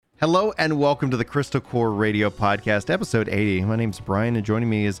Hello and welcome to the Crystal Core Radio Podcast, episode 80. My name's Brian, and joining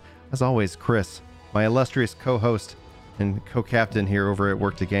me is, as always, Chris, my illustrious co-host and co-captain here over at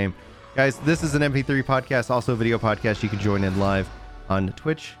Work to Game. Guys, this is an MP3 podcast, also a video podcast. You can join in live on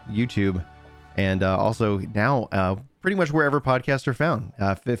Twitch, YouTube, and also now pretty much wherever podcasts are found.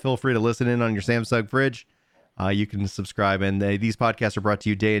 Feel free to listen in on your Samsung fridge. You can subscribe, and these podcasts are brought to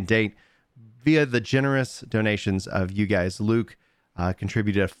you day and date via the generous donations of you guys. Luke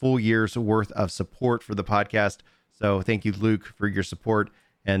contributed a full year's worth of support for the podcast. So thank you, Luke, for your support.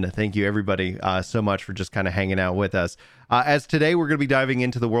 And thank you, everybody, so much for just kind of hanging out with us. As today, we're going to be diving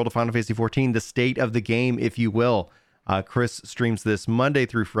into the world of Final Fantasy XIV, the state of the game, if you will. Chris streams this Monday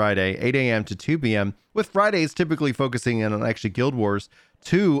through Friday, 8 a.m. to 2 p.m., with Fridays typically focusing on actually Guild Wars,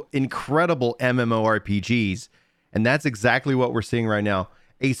 two incredible MMORPGs. And that's exactly what we're seeing right now.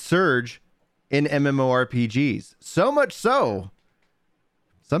 A surge in MMORPGs. So much so,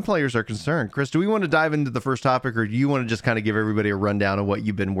 some players are concerned. Chris, do we want to dive into the first topic, or do you want to just kind of give everybody a rundown of what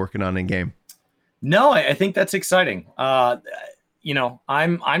you've been working on in game? No, I think that's exciting. I'm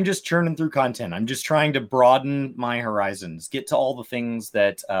just churning through content. I'm just trying to broaden my horizons, get to all the things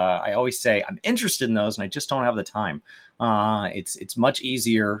that I always say I'm interested in those, and I just don't have the time. It's much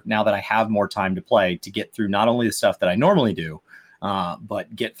easier now that I have more time to play to get through not only the stuff that I normally do,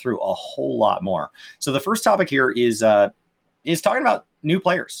 but get through a whole lot more. So the first topic here is talking about new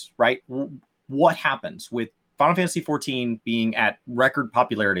players, right? What happens with Final Fantasy XIV being at record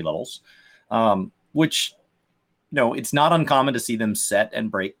popularity levels, which, it's not uncommon to see them set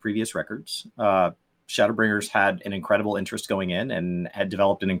and break previous records. Shadowbringers had an incredible interest going in and had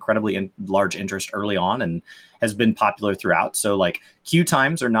developed an incredibly large interest early on and has been popular throughout. So queue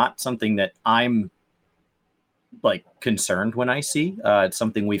times are not something that I'm concerned when I see. It's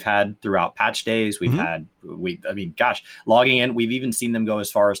something we've had throughout patch days. We've had, logging in. We've even seen them go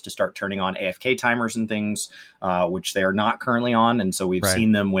as far as to start turning on AFK timers and things, which they are not currently on. And so we've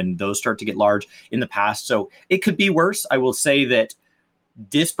seen them when those start to get large in the past. So it could be worse. I will say that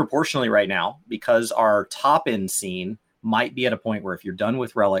disproportionately right now, because our top end scene might be at a point where if you're done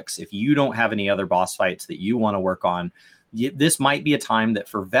with relics, if you don't have any other boss fights that you want to work on, this might be a time that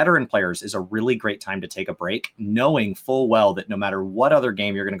for veteran players is a really great time to take a break, knowing full well that no matter what other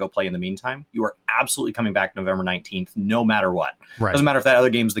game you're going to go play in the meantime, you are absolutely coming back November 19th, no matter what. Right. Doesn't matter if that other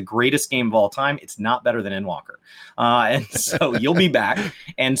game is the greatest game of all time. It's not better than Endwalker. And so you'll be back.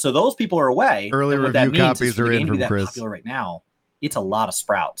 And so those people are away. Early review copies are in from Chris. Popular right now, it's a lot of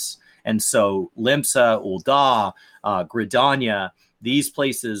sprouts. And so Limsa, Ul'dah, Gridania, these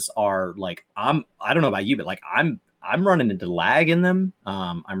places are I don't know about you, but I'm running into lag in them.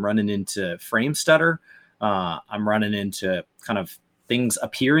 I'm running into frame stutter. I'm running into kind of things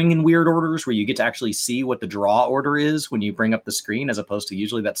appearing in weird orders where you get to actually see what the draw order is when you bring up the screen, as opposed to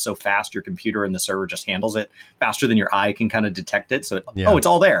usually that's so fast your computer and the server just handles it faster than your eye can kind of detect it. So, it's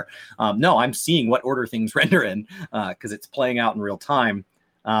all there. No, I'm seeing what order things render in because it's playing out in real time.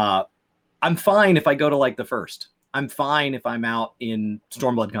 I'm fine if I go to the first. I'm fine if I'm out in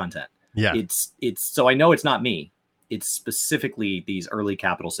Stormblood content. Yeah, it's so I know it's not me. It's specifically these early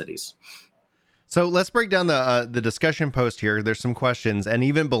capital cities. So let's break down the discussion post here. There's some questions, and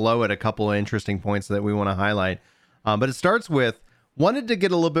even below it, a couple of interesting points that we want to highlight. But it starts with, wanted to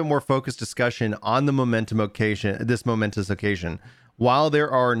get a little bit more focused discussion on the this momentous occasion. While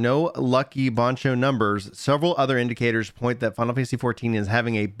there are no lucky Boncho numbers, several other indicators point that Final Fantasy XIV is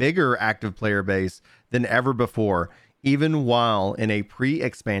having a bigger active player base than ever before, even while in a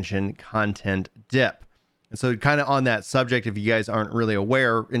pre-expansion content dip. And so kind of on that subject, if you guys aren't really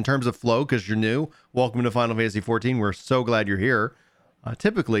aware, in terms of flow, because you're new, welcome to Final Fantasy XIV. We're so glad you're here.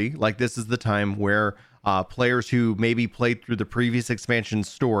 Typically, this is the time where players who maybe played through the previous expansion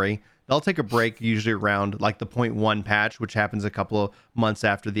story, they'll take a break, usually around the 0.1 patch, which happens a couple of months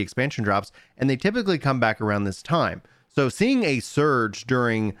after the expansion drops, and they typically come back around this time. So seeing a surge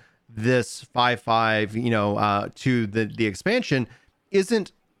during this 5.5, to the expansion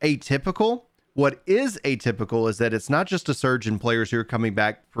isn't atypical. What is atypical is that it's not just a surge in players who are coming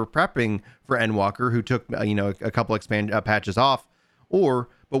back for prepping for Endwalker, who took a couple patches off, but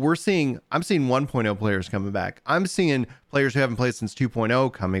I'm seeing 1.0 players coming back. I'm seeing players who haven't played since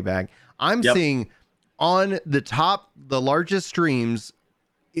 2.0 coming back. I'm seeing on the largest streams,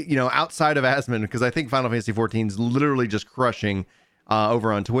 outside of Asmon, because I think Final Fantasy XIV is literally just crushing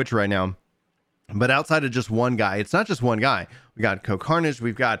over on Twitch right now. But outside of just one guy, it's not just one guy. We got CohhCarnage.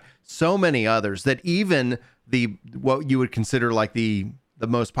 We've got so many others that even what you would consider the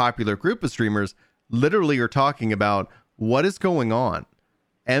most popular group of streamers literally are talking about what is going on.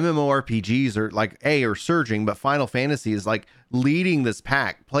 MMORPGs are surging, but Final Fantasy is like leading this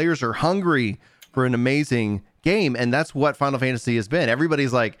pack. Players are hungry for an amazing game, and that's what Final Fantasy has been.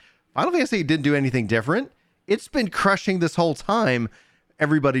 Everybody's like, Final Fantasy didn't do anything different. It's been crushing this whole time.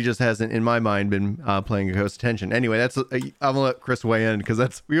 Everybody just hasn't, in my mind, been playing a close attention. Anyway, I'm gonna let Chris weigh in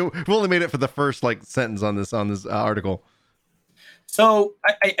because we've only made it for the first sentence on this article. So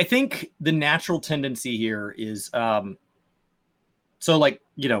I think the natural tendency here is, Brian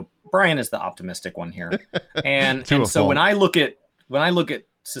is the optimistic one here, and so when I look at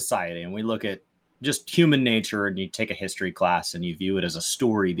society and we look at just human nature, and you take a history class and you view it as a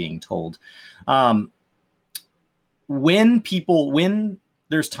story being told, when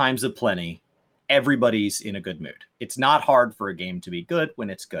there's times of plenty, everybody's in a good mood. It's not hard for a game to be good when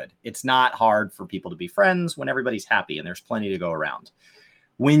it's good. It's not hard for people to be friends when everybody's happy and there's plenty to go around.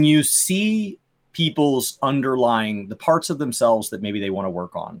 When you see people's underlying, the parts of themselves that maybe they want to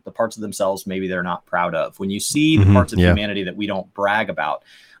work on, the parts of themselves maybe they're not proud of, when you see the parts of humanity that we don't brag about,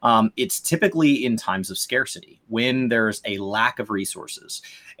 it's typically in times of scarcity, when there's a lack of resources.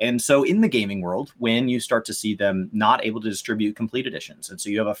 And so in the gaming world, when you start to see them not able to distribute complete editions, and so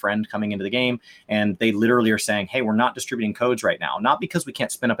you have a friend coming into the game and they literally are saying, hey, we're not distributing codes right now, not because we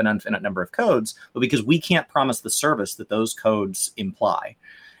can't spin up an infinite number of codes, but because we can't promise the service that those codes imply.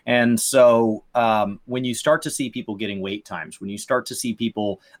 And so when you start to see people getting wait times, when you start to see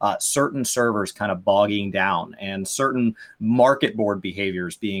people, certain servers kind of bogging down and certain market board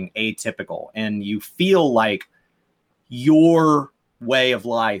behaviors being atypical, and you feel like your way of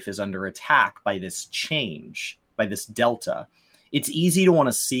life is under attack by this change, by this delta, it's easy to want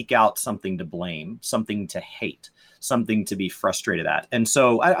to seek out something to blame, something to hate, something to be frustrated at. And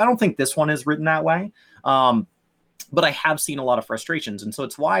so I don't think this one is written that way. But I have seen a lot of frustrations. And so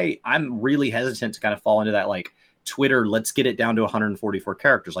it's why I'm really hesitant to kind of fall into that, Twitter, let's get it down to 144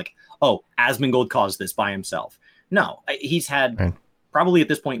 characters. Asmongold caused this by himself. No, he's had probably at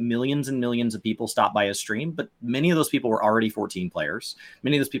this point millions and millions of people stop by his stream, but many of those people were already 14 players.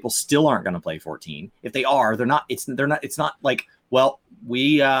 Many of those people still aren't going to play 14. If they are, it's not like, well,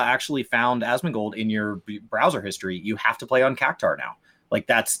 we actually found Asmongold in your browser history. You have to play on Cactuar now.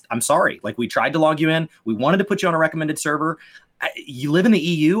 I'm sorry. We tried to log you in. We wanted to put you on a recommended server. You live in the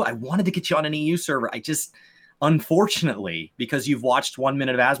EU. I wanted to get you on an EU server. Unfortunately, because you've watched 1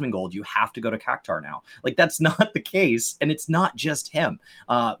 minute of Asmongold, you have to go to Cactuar now. That's not the case. And it's not just him.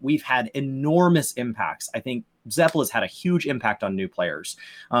 We've had enormous impacts. I think Zeppel has had a huge impact on new players.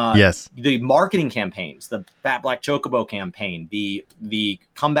 Yes. The marketing campaigns, the Fat Black Chocobo campaign, the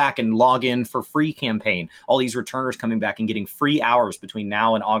come back and log in for free campaign, all these returners coming back and getting free hours between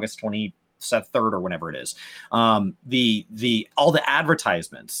now and August 23rd or whenever it is. All the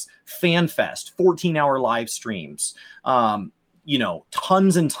advertisements, FanFest, 14-hour live streams,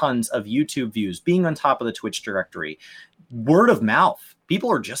 tons and tons of YouTube views, being on top of the Twitch directory, word of mouth. People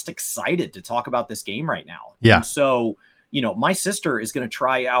are just excited to talk about this game right now. Yeah. And so, my sister is going to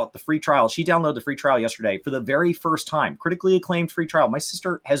try out the free trial. She downloaded the free trial yesterday for the very first time. Critically acclaimed free trial. My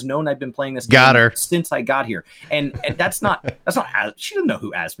sister has known I've been playing this game since I got here. And that's not, she doesn't know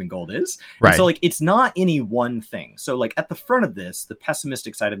who Asmongold is. Right. And so it's not any one thing. So at the front of this, the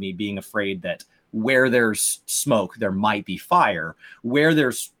pessimistic side of me being afraid that where there's smoke, there might be fire. Where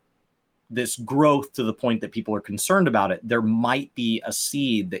there's this growth to the point that people are concerned about it, there might be a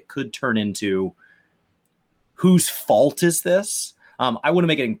seed that could turn into whose fault is this? I want to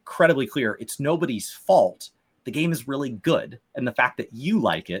make it incredibly clear. It's nobody's fault. The game is really good. And the fact that you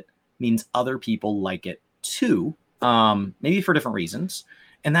like it means other people like it too, maybe for different reasons.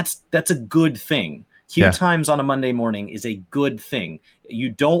 And that's a good thing. Queue times on a Monday morning is a good thing. You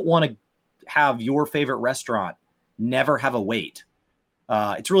don't want to have your favorite restaurant never have a wait.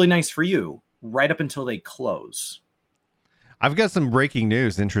 It's really nice for you right up until they close. I've got some breaking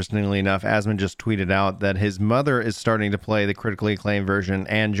news. Interestingly enough, Asmon just tweeted out that his mother is starting to play the critically acclaimed version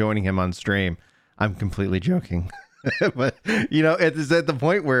and joining him on stream. I'm completely joking. But, it's at the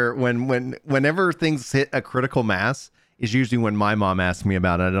point where whenever things hit a critical mass is usually when my mom asks me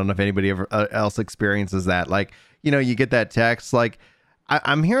about it. I don't know if anybody else experiences that. You get that text.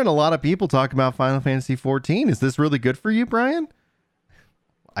 I'm hearing a lot of people talk about Final Fantasy 14. Is this really good for you, Brian?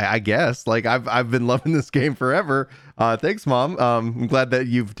 I guess. I've been loving this game forever. Thanks, Mom. I'm glad that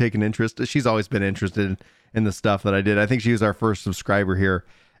you've taken interest. She's always been interested in the stuff that I did. I think she was our first subscriber here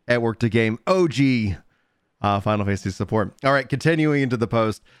at Work to Game OG Final Fantasy support. All right, continuing into the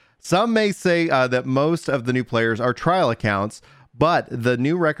post. Some may say that most of the new players are trial accounts, but the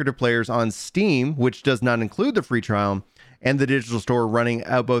new record of players on Steam, which does not include the free trial, and the digital store running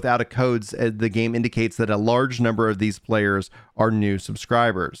both out of codes. The game indicates that a large number of these players are new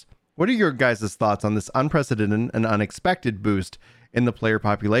subscribers. What are your guys' thoughts on this unprecedented and unexpected boost in the player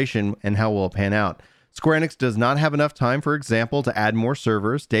population, and how will it pan out? Square Enix does not have enough time, for example, to add more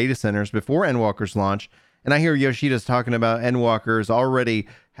servers, data centers before Endwalker's launch. And I hear Yoshida's talking about Endwalker's already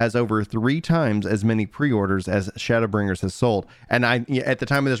has over 3 times as many pre-orders as Shadowbringers has sold. And at the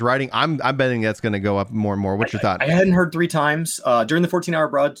time of this writing, I'm betting that's going to go up more and more. What's your thought? I hadn't heard 3 times. During the 14-hour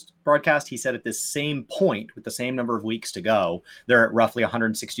broadcast, he said at this same point, with the same number of weeks to go, they're at roughly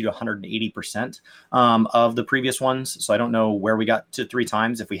 160 to 180% of the previous ones. So I don't know where we got to 3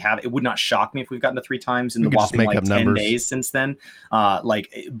 times. If we have, it would not shock me if we've gotten to 3 times in the whopping like 10 days since then.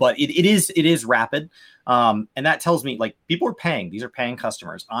 But it is rapid. And that tells me like people are paying. These are paying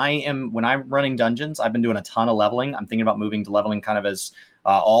customers. When I'm running dungeons, I've been doing a ton of leveling. I'm thinking about moving to leveling kind of as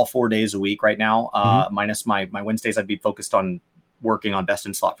all 4 days a week right now, minus my Wednesdays. I'd be focused on working on best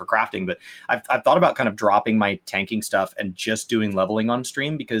in slot for crafting, but I've thought about kind of dropping my tanking stuff and just doing leveling on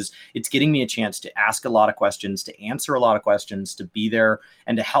stream, because it's getting me a chance to ask a lot of questions, to answer a lot of questions, to be there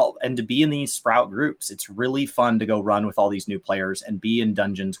and to help and to be in these Sprout groups. It's really fun to go run with all these new players and be in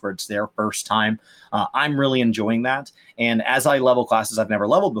dungeons where it's their first time. I'm really enjoying that. And as I level classes I've never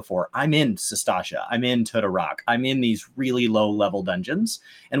leveled before, I'm in Sestasha, I'm in Todorok, I'm in these really low level dungeons.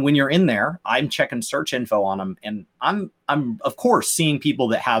 And when you're in there, I'm checking search info on them, and I'm of course seeing people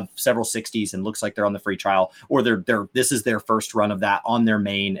that have several 60s and looks like they're on the free trial, or this is their first run of that on their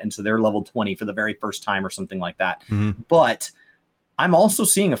main, and so they're level 20 for the very first time or something like that. But I'm also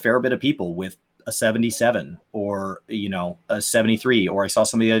seeing a fair bit of people with a 77 or a 73, or I saw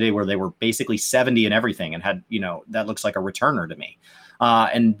somebody the other day where they were basically 70 and everything and had that looks like a returner to me.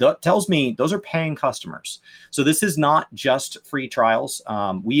 And that tells me those are paying customers. So this is not just free trials.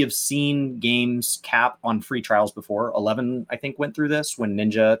 We have seen games cap on free trials before. 11, I think, went through this when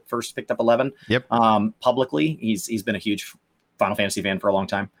Ninja first picked up 11. Yep. Publicly. He's been a huge Final Fantasy fan for a long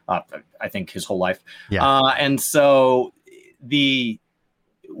time. I think his whole life. Yeah. And so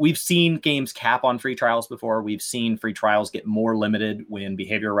we've seen games cap on free trials before. We've seen free trials get more limited when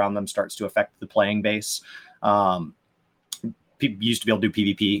behavior around them starts to affect the playing base. People used to be able to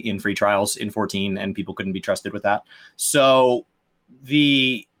do PvP in free trials in 14, and people couldn't be trusted with that. So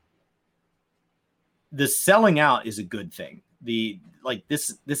the selling out is a good thing. This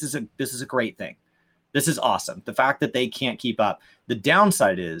is a great thing. This is awesome. The fact that they can't keep up. The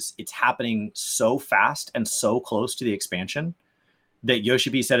downside is it's happening so fast and so close to the expansion that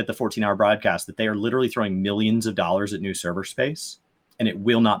Yoshi said at the 14-hour broadcast that they are literally throwing millions of dollars at new server space, and it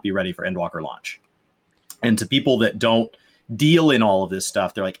will not be ready for Endwalker launch. And to people that don't deal in all of this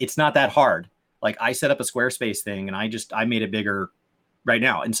stuff, they're like, it's not that hard. Like, I set up a Squarespace thing and I made it bigger right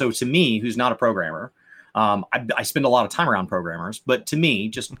now. And so to me, who's not a programmer, I spend a lot of time around programmers, but to me,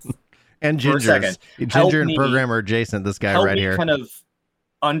 just and Ginger and programmer adjacent, this guy right here, kind of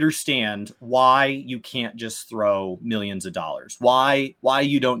understand why you can't just throw millions of dollars, why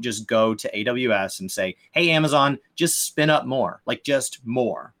you don't just go to AWS and say, hey, Amazon, just spin up more, like just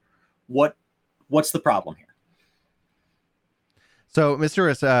more. What's the problem here? So Mr.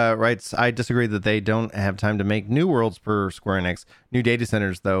 S writes, I disagree that they don't have time to make new worlds per Square Enix. New data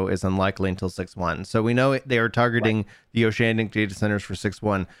centers, though, is unlikely until 6.1. So we know they are targeting the Oceanic data centers for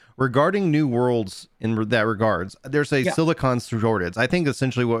 6.1. Regarding new worlds in that regards, there's a silicon shortage. I think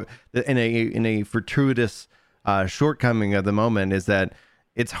essentially what in a fortuitous shortcoming of the moment is that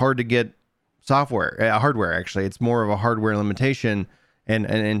it's hard to get hardware, actually. It's more of a hardware limitation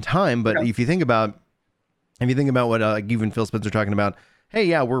and time. But if you think about what even Phil Spencer talking about, hey,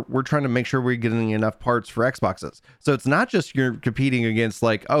 yeah, we're trying to make sure we're getting enough parts for Xboxes. So it's not just you're competing against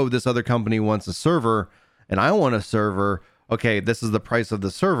like, oh, this other company wants a server and I want a server. Okay, this is the price of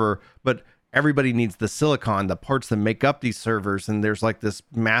the server, but everybody needs the silicon, the parts that make up these servers. And there's like this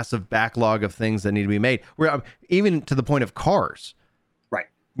massive backlog of things that need to be made. Where even to the point of cars, right?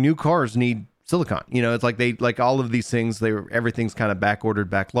 New cars need silicon. It's like they like all of these things. Everything's kind of back ordered,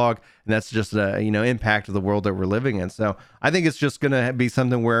 backlog, and that's just a impact of the world that we're living in. So I think it's just going to be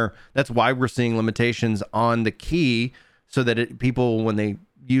something where that's why we're seeing limitations on the key, so that people when they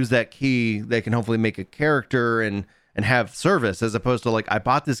use that key, they can hopefully make a character and have service, as opposed to like, I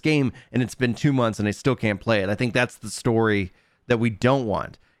bought this game and it's been 2 months and I still can't play it. I think that's the story that we don't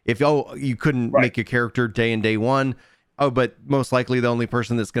want. If you couldn't make your character day in day one. Oh, but most likely the only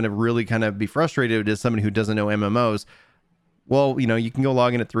person that's going to really kind of be frustrated is somebody who doesn't know MMOs. Well, you can go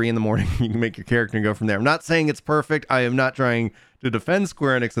log in at 3 a.m. You can make your character and go from there. I'm not saying it's perfect. I am not trying to defend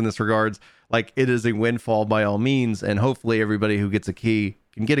Square Enix in this regards. Like, it is a windfall by all means, and hopefully everybody who gets a key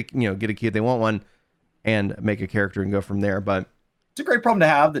can get a key if they want one. and make a character and go from there. But it's a great problem to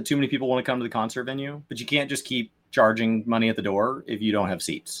have, that too many people want to come to the concert venue, but you can't just keep charging money at the door if you don't have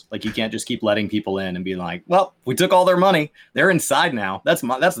seats. Like, you can't just keep letting people in and be like, well, we took all their money, they're inside now. That's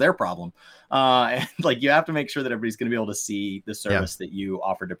their problem. And like, you have to make sure that everybody's going to be able to see the service that you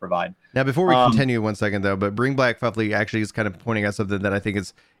offer to provide. Now, before we continue, 1 second though, but Bring Black Fuffly actually is kind of pointing out something that I think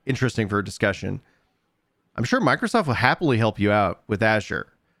is interesting for discussion. I'm sure Microsoft will happily help you out with Azure.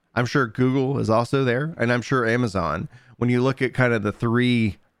 I'm sure Google is also there, and I'm sure Amazon. When you look at kind of the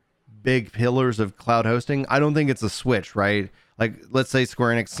three big pillars of cloud hosting, I don't think it's a switch, right? Like, let's say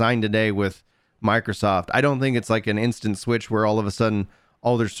Square Enix signed today with Microsoft. I don't think it's like an instant switch where all of a sudden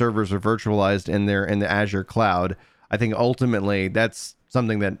all their servers are virtualized in the Azure cloud. I think ultimately that's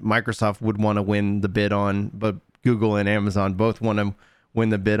something that Microsoft would want to win the bid on, but Google and Amazon both want to win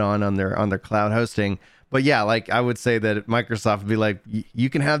the bid on their cloud hosting. But yeah, like, I would say that Microsoft would be like, you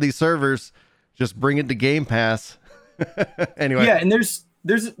can have these servers, just bring it to Game Pass. Anyway. Yeah, and there's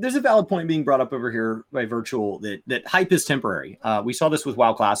a valid point being brought up over here by Virtual that hype is temporary. We saw this with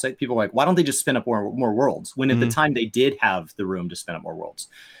WoW Classic. People were like, why don't they just spin up more worlds? When at the time they did have the room to spin up more worlds.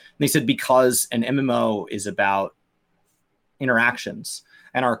 And they said, because an MMO is about interactions.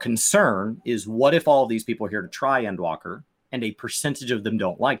 And our concern is, what if all of these people are here to try Endwalker and a percentage of them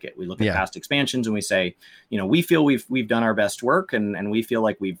don't like it? We look at past expansions and we say, we feel we've done our best work and we feel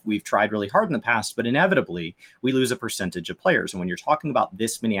like we've tried really hard in the past, but inevitably we lose a percentage of players. And when you're talking about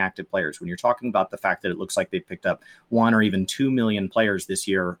this many active players, when you're talking about the fact that it looks like they picked up 1 or even 2 million players this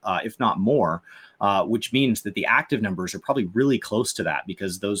year, if not more, which means that the active numbers are probably really close to that,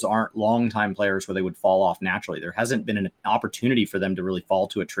 because those aren't long-time players where they would fall off naturally. There hasn't been an opportunity for them to really fall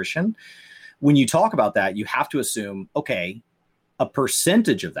to attrition. When you talk about that, you have to assume, okay, a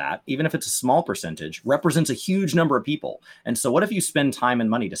percentage of that, even if it's a small percentage, represents a huge number of people. And so what if you spend time and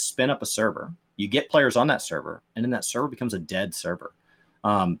money to spin up a server, you get players on that server, and then that server becomes a dead server?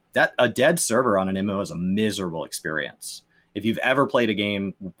 That a dead server on an MMO is a miserable experience. If you've ever played a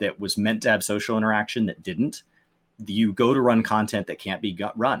game that was meant to have social interaction that didn't, you go to run content that can't be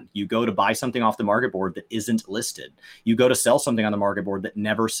run. You go to buy something off the market board that isn't listed. You go to sell something on the market board that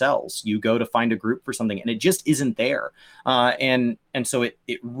never sells. You go to find a group for something and it just isn't there. And so it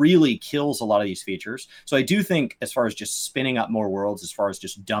really kills a lot of these features. So I do think, as far as just spinning up more worlds, as far as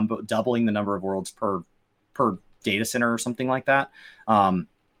just doubling the number of worlds per data center or something like that,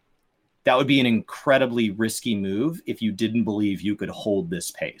 that would be an incredibly risky move if you didn't believe you could hold this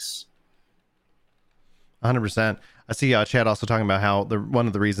pace. 100%. I see Chad also talking about how one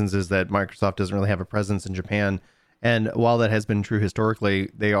of the reasons is that Microsoft doesn't really have a presence in Japan. And while that has been true historically,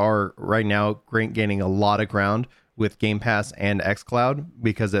 they are right now gaining a lot of ground with Game Pass and xCloud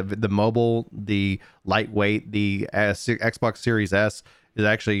because of the mobile, the lightweight, the Xbox Series S is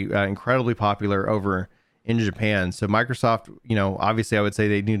actually incredibly popular over in Japan. So Microsoft, obviously I would say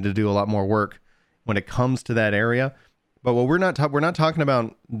they need to do a lot more work when it comes to that area. But what we're not talking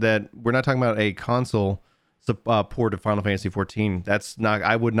about a console port of Final Fantasy 14. That's not.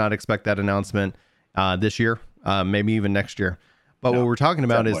 I would not expect that announcement this year, maybe even next year. But what we're talking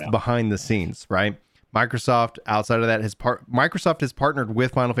about is behind the scenes, right? Microsoft, outside of that, Microsoft has partnered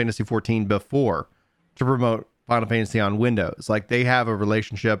with Final Fantasy 14 before to promote Final Fantasy on Windows. Like, they have a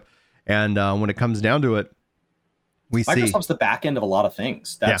relationship, and when it comes down to it, Microsoft's the back end of a lot of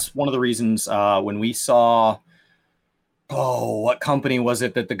things. That's one of the reasons when we saw. What company was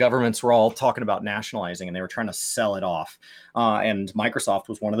it that the governments were all talking about nationalizing and they were trying to sell it off? And Microsoft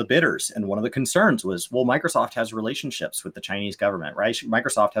was one of the bidders. And one of the concerns was, well, Microsoft has relationships with the Chinese government, right?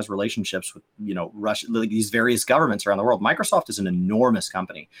 Microsoft has relationships with, Russia, these various governments around the world. Microsoft is an enormous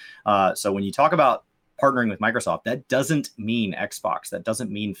company. So when you talk about partnering with Microsoft, that doesn't mean Xbox. That doesn't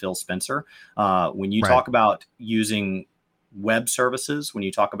mean Phil Spencer. When you talk about using web services, when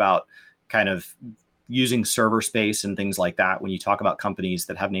you talk about kind of using server space and things like that, when you talk about companies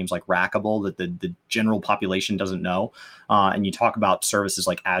that have names like Rackable that the general population doesn't know, and you talk about services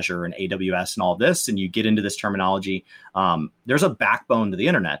like Azure and AWS and all this, and you get into this terminology, there's a backbone to the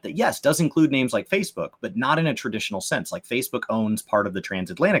internet that, yes, does include names like Facebook, but not in a traditional sense. Like, Facebook owns part of the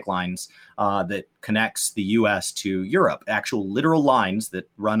transatlantic lines that connects the US to Europe, actual literal lines that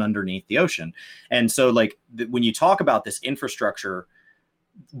run underneath the ocean. And so, like, when you talk about this infrastructure,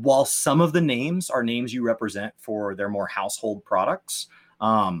 while some of the names are names you represent for their more household products,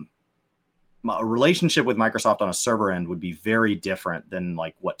 a relationship with Microsoft on a server end would be very different than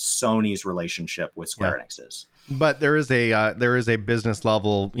like what Sony's relationship with Square Enix is. But there is a business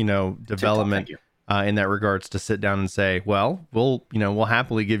level, development in that regards to sit down and say, well, we'll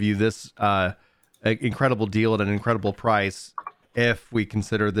happily give you this incredible deal at an incredible price if we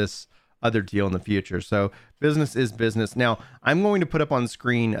consider this other deal in the future. So business is business. Now, I'm going to put up on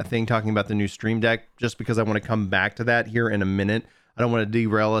screen a thing talking about the new Stream Deck just because I want to come back to that here in a minute. I don't want to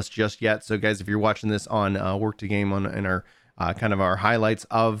derail us just yet. So guys, if you're watching this on Work to Game in our kind of our highlights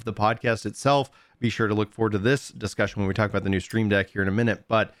of the podcast itself, be sure to look forward to this discussion when we talk about the new Stream Deck here in a minute.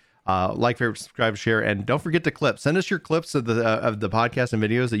 But like, favorite, subscribe, share, and don't forget to clip. Send us your clips of the podcast and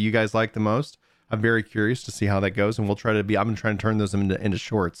videos that you guys like the most. I'm very curious to see how that goes, and we'll try to be. I'm trying to turn those into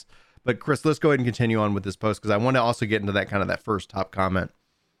shorts. But Chris, let's go ahead and continue on with this post because I want to also get into that kind of that first top comment.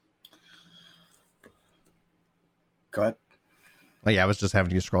 Go ahead. Oh yeah, I was just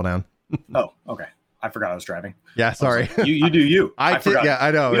having you scroll down. Oh, okay. I forgot I was driving. Yeah, sorry. Like, you do you. I forgot. Yeah,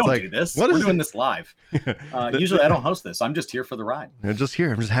 I know. We it's don't like, do this. We're doing this live. Usually I don't host this. I'm just here for the ride. I'm just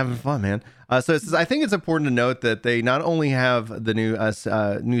here. I'm just having fun, man. So it says, I think it's important to note that they not only have the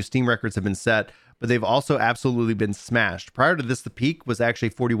new Steam records have been set, but they've also absolutely been smashed. Prior to this, the peak was actually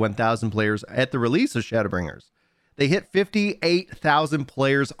 41,000 players at the release of Shadowbringers. They hit 58,000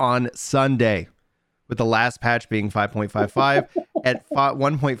 players on Sunday, with the last patch being 5.55 at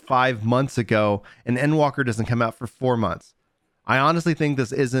 1.5 months ago, and Endwalker doesn't come out for 4 months. I honestly think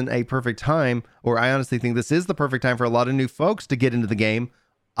this isn't a perfect time, or I honestly think this is the perfect time for a lot of new folks to get into the game.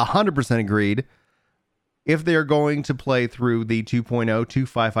 100% agreed. If they're going to play through the 2.0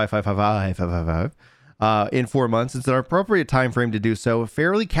 2555555 in 4 months, it's an appropriate time frame to do so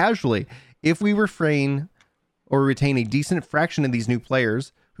fairly casually. If we refrain or retain a decent fraction of these new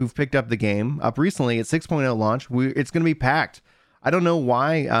players who've picked up the game up recently at 6.0 launch, it's going to be packed. I don't know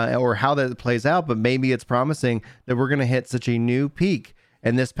why or how that plays out, but maybe it's promising that we're going to hit such a new peak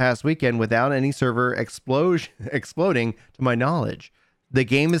in this past weekend without any server exploding, to my knowledge. The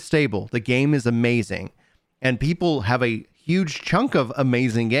game is stable. The game is amazing. And people have a huge chunk of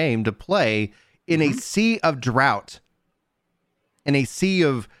amazing game to play in a sea of drought, in a sea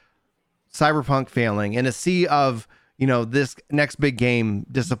of Cyberpunk failing, in a sea of, this next big game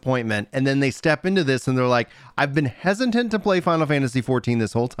disappointment. And then they step into this and they're like, I've been hesitant to play Final Fantasy 14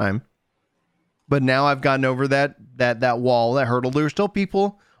 this whole time, but now I've gotten over that wall, that hurdle. There's still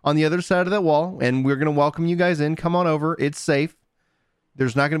people on the other side of that wall, and we're going to welcome you guys in. Come on over. It's safe.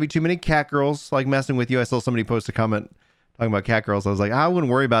 There's not going to be too many cat girls like messing with you. I saw somebody post a comment talking about cat girls. I was like, I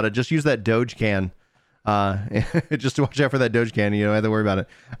wouldn't worry about it. Just use that Doge can. Just to watch out for that Doge can. You don't have to worry about it.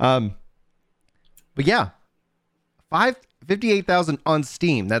 But yeah, 58,000 on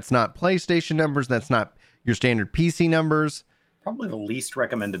Steam. That's not PlayStation numbers. That's not your standard PC numbers. Probably the least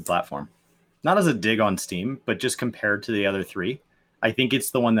recommended platform. Not as a dig on Steam, but just compared to the other three, I think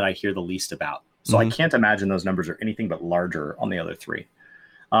it's the one that I hear the least about. So I can't imagine those numbers are anything but larger on the other three.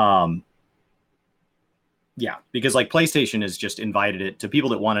 Yeah, because like PlayStation has just invited it to people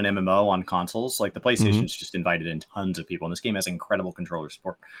that want an MMO on consoles. Like the PlayStation's just invited in tons of people, and this game has incredible controller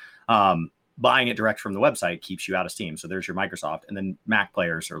support. Buying it direct from the website keeps you out of Steam. So there's your Microsoft, and then Mac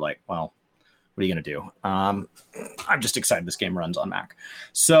players are like, well, what are you going to do? I'm just excited this game runs on Mac.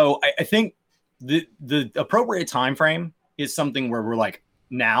 So I think the appropriate time frame is something where we're like,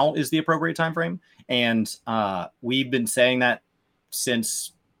 now is the appropriate time frame, and we've been saying that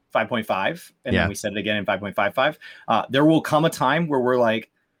since 5.5, and then we said it again in 5.55. There will come a time where we're like,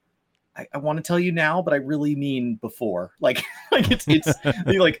 I want to tell you now, but I really mean before. Like it's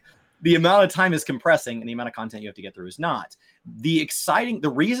like the amount of time is compressing, and the amount of content you have to get through is not. The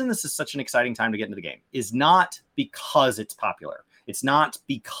reason this is such an exciting time to get into the game is not because it's popular. It's not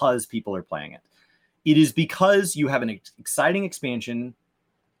because people are playing it. It is because you have an exciting expansion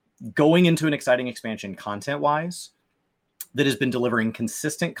going into an exciting expansion content-wise that has been delivering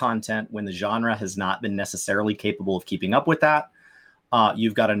consistent content when the genre has not been necessarily capable of keeping up with that.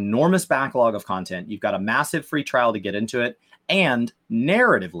 You've got an enormous backlog of content. You've got a massive free trial to get into it. And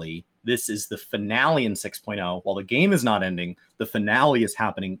narratively, this is the finale in 6.0. While the game is not ending, the finale is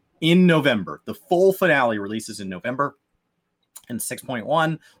happening in November. The full finale releases in November. And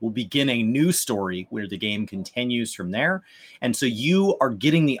 6.1 will begin a new story where the game continues from there. And so you are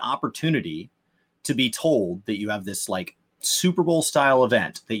getting the opportunity to be told that you have this like Super Bowl style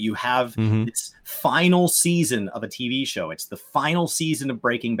event, that you have its final season of a TV show. It's the final season of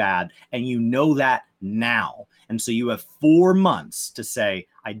Breaking Bad. And you know that now. And so you have 4 months to say,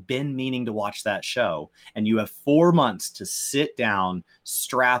 I've been meaning to watch that show. And you have 4 months to sit down,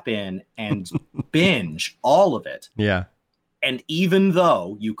 strap in, and binge all of it. Yeah. And even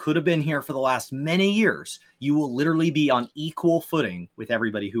though you could have been here for the last many years, you will literally be on equal footing with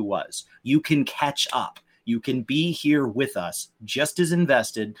everybody who was. You can catch up. You can be here with us, just as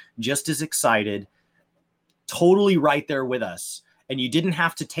invested, just as excited, totally right there with us. And you didn't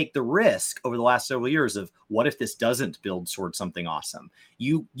have to take the risk over the last several years of what if this doesn't build towards something awesome.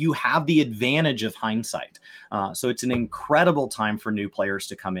 You have the advantage of hindsight. So it's an incredible time for new players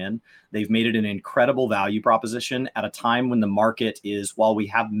to come in. They've made it an incredible value proposition at a time when the market is, while we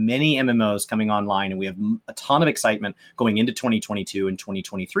have many MMOs coming online and we have a ton of excitement going into 2022 and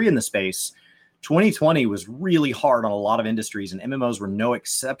 2023 in the space, 2020 was really hard on a lot of industries, and MMOs were no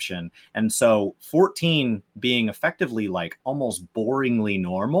exception. And so 14 being effectively like almost boringly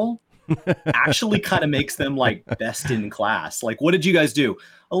normal actually kind of makes them like best in class. Like, what did you guys do?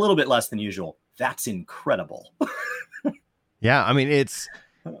 A little bit less than usual. That's incredible. Yeah, I mean, it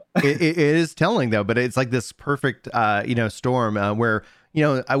is telling though, but it's like this perfect storm where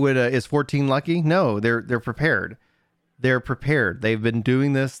I would is 14 lucky? No, they're prepared. They're prepared. They've been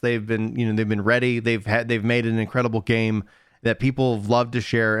doing this. They've been ready. They've made an incredible game that people have loved to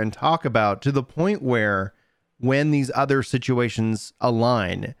share and talk about, to the point where when these other situations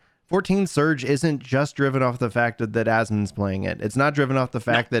align, 14 Surge isn't just driven off the fact that Asmon's playing it. It's not driven off the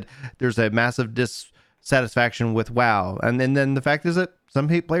fact that there's a massive dissatisfaction with WoW. And then the fact is that some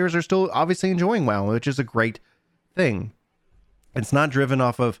players are still obviously enjoying WoW, which is a great thing. It's not driven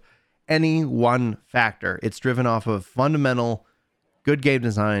off of any one factor. It's driven off of fundamental good game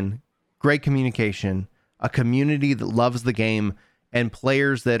design, great communication, a community that loves the game, and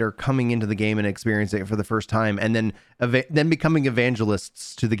players that are coming into the game and experiencing it for the first time, and then becoming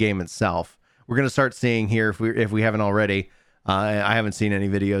evangelists to the game itself. We're going to start seeing here, if we haven't already. I haven't seen any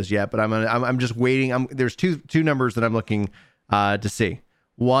videos yet, but I'm just waiting. There's two numbers that I'm looking to see.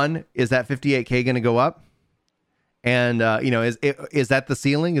 One is that 58K going to go up? And, is that the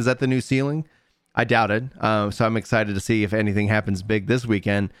ceiling? Is that the new ceiling? I doubt it. So I'm excited to see if anything happens big this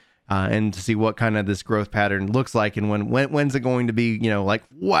weekend, and to see what kind of this growth pattern looks like. And when's it going to be, like,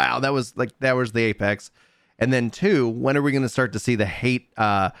 wow, that was the apex. And then two, when are we going to start to see the hate,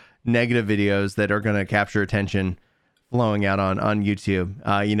 negative videos that are going to capture attention flowing out on YouTube?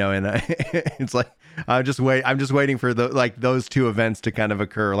 It's like, I'm just waiting for those two events to kind of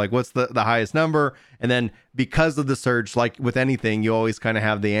occur. Like, what's the highest number? And then, because of the surge, like with anything, you always kind of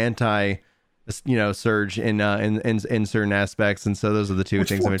have the anti, surge in certain aspects. And so those are the two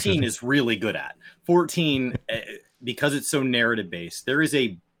things. 14 is really good at 14 because it's so narrative based. There is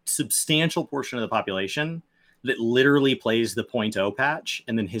a substantial portion of the population that literally plays the 0.0 patch.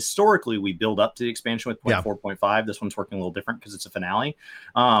 And then historically we build up to the expansion with 0.4.5. This one's working a little different because it's a finale.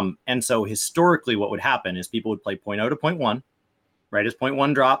 And so historically what would happen is people would play 0.0 to 0.1, right? As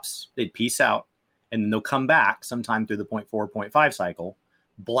 0.1 drops, they'd peace out, and then they'll come back sometime through the 0.4, 0.5 cycle,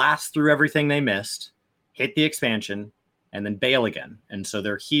 blast through everything they missed, hit the expansion, and then bail again. And so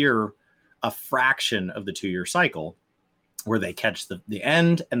they're here a fraction of the 2-year cycle, where they catch the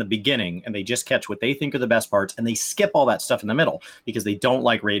end and the beginning, and they just catch what they think are the best parts, and they skip all that stuff in the middle because they don't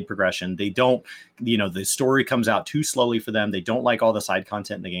like raid progression. They don't, the story comes out too slowly for them. They don't like all the side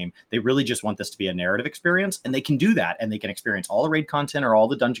content in the game. They really just want this to be a narrative experience, and they can do that, and they can experience all the raid content or all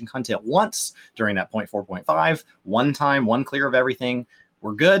the dungeon content once during that 0.4, 0.5, one time, one clear of everything.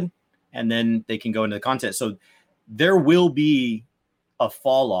 We're good. And then they can go into the content. So there will be a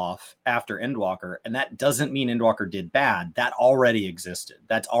fall off after Endwalker, and that doesn't mean Endwalker did bad. That already existed.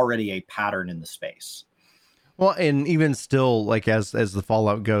 That's already a pattern in the space. Well, and even still, like as the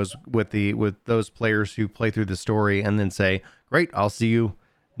fallout goes with those players who play through the story and then say, "Great, I'll see you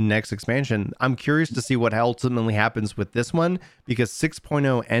next expansion." I'm curious to see what ultimately happens with this one, because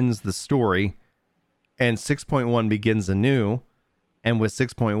 6.0 ends the story and 6.1 begins anew. And with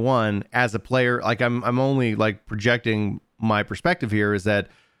 6.1, as a player, like I'm only like projecting my perspective here, is that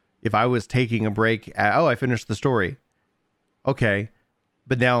if I was taking a break, I finished the story. Okay.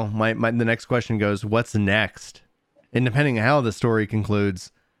 But now the next question goes, what's next? And depending on how the story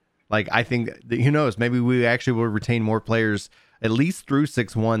concludes, like, I think that, who knows, maybe we actually will retain more players at least through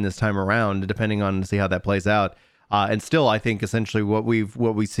 6.1 this time around, depending on see how that plays out. And still, I think essentially what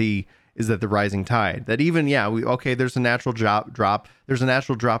we see is that the rising tide, that even, there's a natural drop. There's a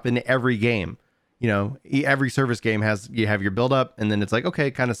natural drop in every game. Every service game you have your build up, and then it's like, okay,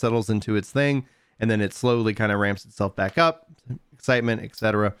 it kind of settles into its thing, and then it slowly kind of ramps itself back up, excitement,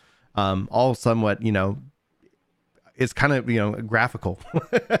 etc. All somewhat, it's kind of, graphical,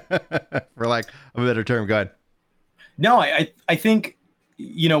 for lack of a better term. Go ahead. No, I think,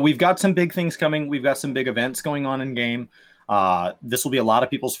 we've got some big things coming. We've got some big events going on in game. This will be a lot of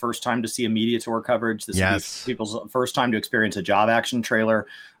people's first time to see a media tour coverage. This will be people's first time to experience a job action trailer.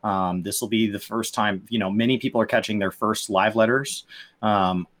 This will be the first time, many people are catching their first live letters.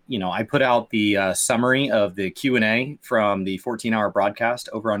 I put out the summary of the Q&A from the 14-hour broadcast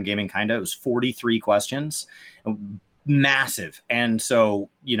over on Gaming Kinda. It was 43 questions. massive. And so,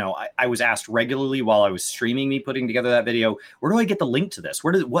 I was asked regularly while I was streaming me putting together that video, where do I get the link to this?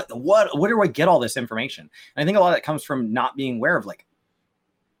 Where do I get all this information? And I think a lot of that comes from not being aware of, like,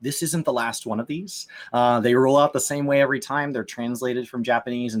 this isn't the last one of these. They roll out the same way every time. They're translated from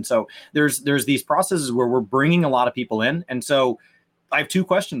Japanese. And so there's these processes where we're bringing a lot of people in. And so I have two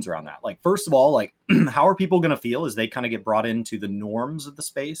questions around that. Like, first of all, like, how are people going to feel as they kind of get brought into the norms of the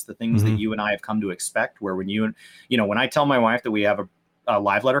space, the things that you and I have come to expect, where when when I tell my wife that we have a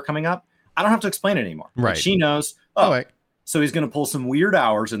live letter coming up, I don't have to explain it anymore. Right. Like, she knows, so he's going to pull some weird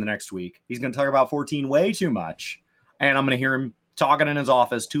hours in the next week. He's going to talk about 14 way too much. And I'm going to hear him talking in his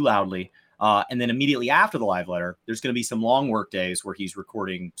office too loudly. And then immediately after the live letter, there's going to be some long work days where he's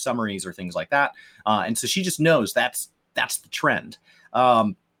recording summaries or things like that. And so she just knows that's the trend.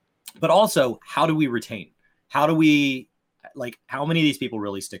 But also, how do we retain? How do we, like, how many of these people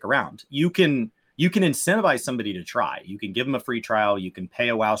really stick around? You can incentivize somebody to try. You can give them a free trial. You can pay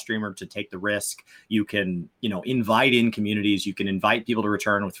a WoW streamer to take the risk. You can, invite in communities. You can invite people to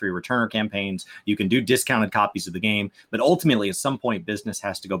return with free returner campaigns. You can do discounted copies of the game. But ultimately, at some point, business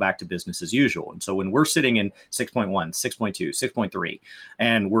has to go back to business as usual. And so when we're sitting in 6.1, 6.2, 6.3,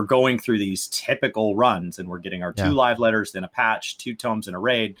 and we're going through these typical runs, and we're getting our 2 live letters, then a patch, 2 tomes, and a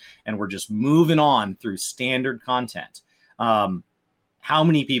raid, and we're just moving on through standard content. How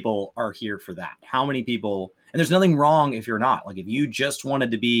many people are here for that? How many people, and there's nothing wrong if you're not. Like, if you just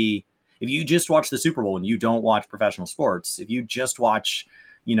watch the Super Bowl and you don't watch professional sports, if you just watch,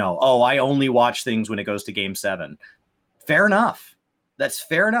 I only watch things when it goes to game 7, fair enough. That's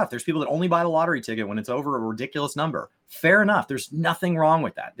fair enough. There's people that only buy the lottery ticket when it's over a ridiculous number. Fair enough. There's nothing wrong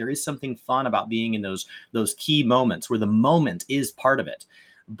with that. There is something fun about being in those key moments where the moment is part of it.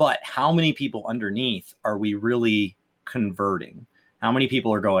 But how many people underneath are we really converting? How many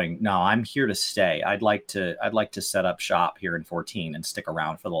people are going, no, I'm here to stay. I'd like to set up shop here in 14 and stick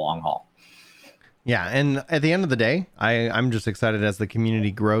around for the long haul. Yeah, and at the end of the day, I'm just excited as the community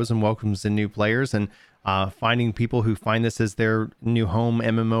grows and welcomes in new players, and finding people who find this as their new home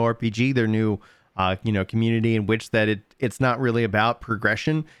MMORPG, their new community in which that it's not really about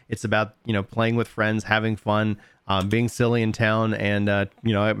progression. It's about playing with friends, having fun, being silly in town, and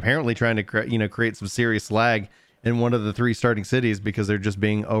apparently trying to create some serious slag in one of the 3 starting cities because they're just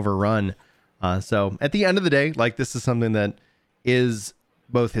being overrun. So at the end of the day, like, this is something that is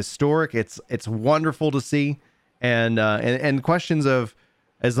both historic. It's wonderful to see. And questions of,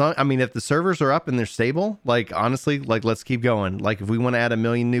 if the servers are up and they're stable, like, honestly, like, let's keep going. Like, if we want to add 1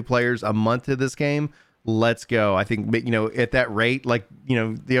 million new players a month to this game, let's go. I think, at that rate, like,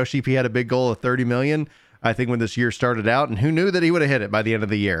 the OCP had a big goal of 30 million, I think, when this year started out, and who knew that he would have hit it by the end of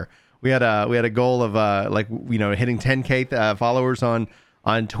the year. We had a goal of hitting 10K followers on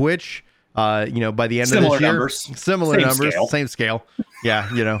Twitch. By the end of this year, similar numbers, same scale. Yeah,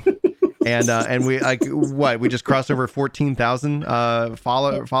 and we just crossed over 14,000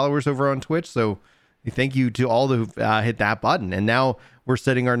 followers over on Twitch. So thank you to all who hit that button. And now we're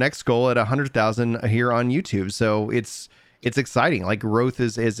setting our next goal at 100,000 here on YouTube. So it's exciting. Like, growth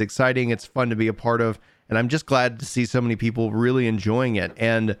is exciting. It's fun to be a part of, and I'm just glad to see so many people really enjoying it.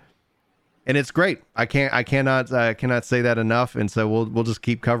 And it's great. I cannot say that enough. And so we'll just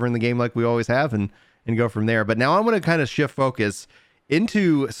keep covering the game like we always have and go from there. But now I'm going to kind of shift focus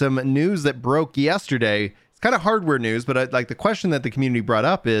into some news that broke yesterday. It's kind of hardware news, but the question that the community brought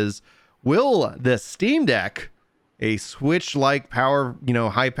up is, will the Steam Deck, a Switch-like power,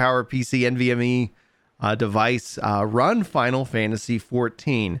 high power PC NVMe device, run Final Fantasy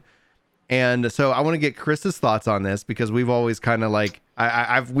 14? And so I want to get Chris's thoughts on this, because we've always kind of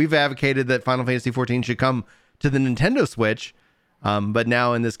we've advocated that Final Fantasy 14 should come to the Nintendo Switch. But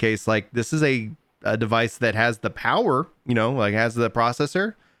now in this case, this is a device that has the power, has the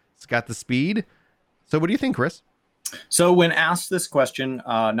processor, it's got the speed. So what do you think, Chris? So when asked this question,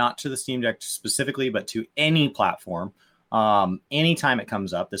 not to the Steam Deck specifically, but to any platform, anytime it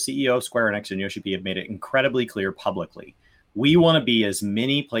comes up, the CEO of Square Enix and Yoshi P have made it incredibly clear publicly. We want to be as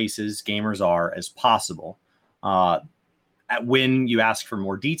many places gamers are as possible. When you ask for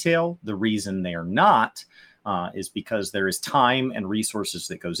more detail, the reason they are not is because there is time and resources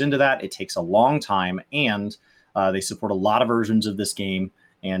that goes into that. It takes a long time, and they support a lot of versions of this game,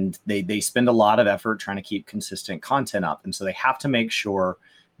 and they spend a lot of effort trying to keep consistent content up. And so they have to make sure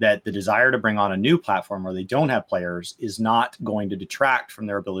that the desire to bring on a new platform where they don't have players is not going to detract from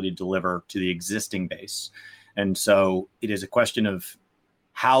their ability to deliver to the existing base. And so it is a question of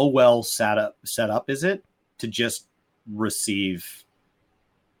how well set up is it to just receive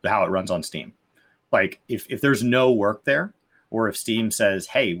how it runs on Steam. Like, if there's no work there, or if Steam says,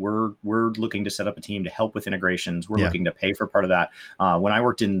 hey, we're looking to set up a team to help with integrations, we're looking to pay for part of that. When I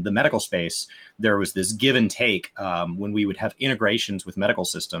worked in the medical space, there was this give and take when we would have integrations with medical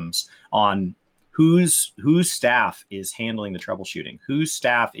systems on whose staff is handling the troubleshooting, whose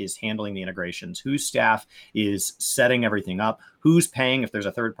staff is handling the integrations, whose staff is setting everything up, who's paying if there's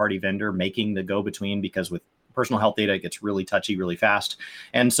a third-party vendor making the go-between, because with personal health data, it gets really touchy really fast.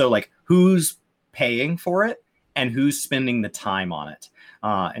 And so like who's paying for it and who's spending the time on it.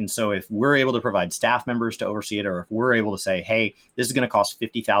 And so if we're able to provide staff members to oversee it, or if we're able to say, hey, this is going to cost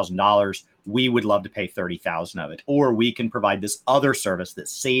 $50,000, we would love to pay $30,000 of it, or we can provide this other service that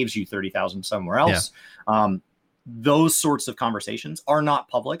saves you $30,000 somewhere else. Those sorts of conversations are not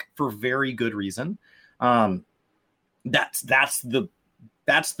public for very good reason. That's the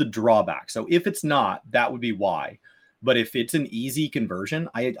drawback. So if it's not, that would be why. But if it's an easy conversion,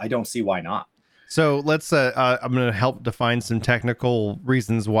 I don't see why not. So let's, I'm going to help define some technical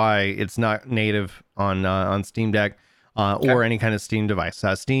reasons why it's not native on Steam Deck or any kind of Steam device.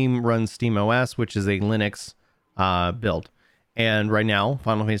 Steam runs SteamOS, which is a Linux build. And right now,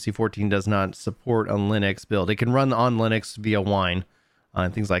 Final Fantasy XIV does not support a Linux build. It can run on Linux via Wine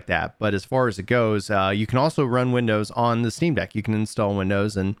and things like that. But as far as it goes, you can also run Windows on the Steam Deck. You can install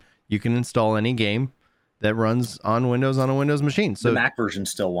Windows, and you can install any game that runs on Windows on a Windows machine. So the Mac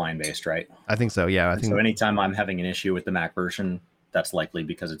version's still Wine-based, right? I think so, yeah. I think so. Anytime I'm having an issue with the Mac version, that's likely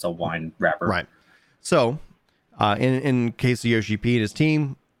because it's a Wine wrapper. Right. So in case of Yoshi P and his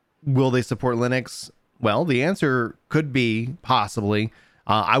team, will they support Linux? Well, the answer could be possibly.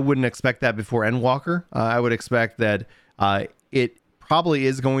 I wouldn't expect that before Endwalker. I would expect that it probably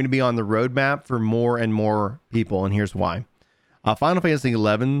is going to be on the roadmap for more and more people, and here's why. Final Fantasy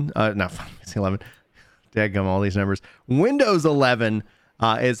 11, not Final Fantasy 11, daggum all these numbers. Windows 11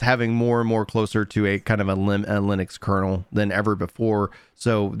 is having more and more closer to a kind of a Linux kernel than ever before.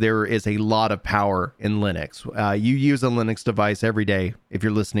 So there is a lot of power in Linux. You use a Linux device every day. If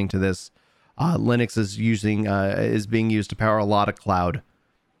you're listening to this, Linux is being used to power a lot of cloud.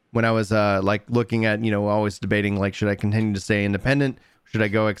 When I was looking at, always debating, should I continue to stay independent? Should I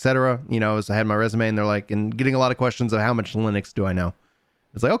go, etc.? As I had my resume, and they're and getting a lot of questions of how much Linux do I know?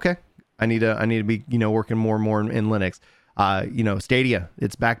 It's like, okay, I need to be, working more and more in Linux. Stadia,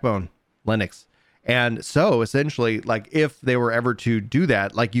 its backbone, Linux. And so essentially, if they were ever to do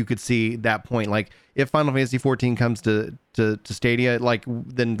that, you could see that point, if Final Fantasy 14 comes to Stadia,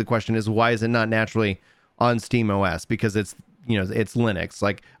 then the question is, why is it not naturally on SteamOS? Because it's it's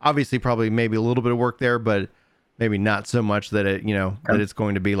Linux. Obviously probably maybe a little bit of work there, but maybe not so much that it, that it's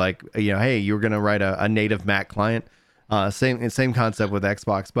going to be hey, you're going to write a native Mac client. Same concept with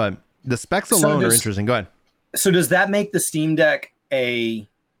Xbox, but the specs alone are interesting. Go ahead. So does that make the Steam Deck a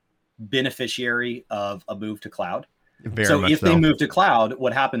beneficiary of a move to cloud? So if they move to cloud,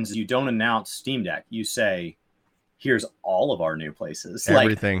 what happens is you don't announce Steam Deck. You say, here's all of our new places.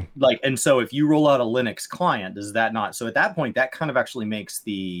 Everything. And so if you roll out a Linux client, does that not? So at that point, that kind of actually makes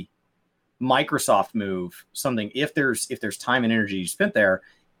the Microsoft move something. If there's time and energy spent there,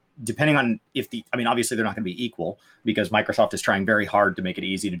 depending on obviously they're not going to be equal, because Microsoft is trying very hard to make it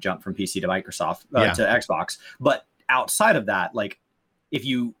easy to jump from PC to Microsoft to Xbox. But outside of that, if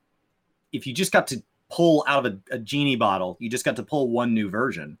you just got to pull out of a genie bottle, you just got to pull one new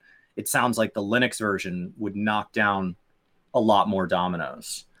version, it sounds like the Linux version would knock down a lot more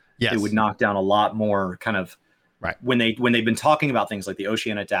dominoes. Yes. It would knock down a lot more kind of right. When they've been talking about things like the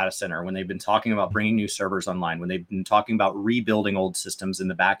Oceania data center, when they've been talking about bringing new servers online, when they've been talking about rebuilding old systems in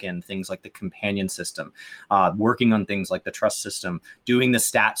the back end, things like the companion system, working on things like the trust system, doing the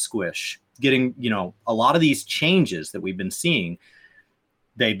stat squish, getting, a lot of these changes that we've been seeing,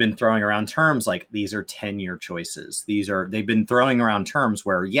 they've been throwing around terms like these are 10-year choices. They've been throwing around terms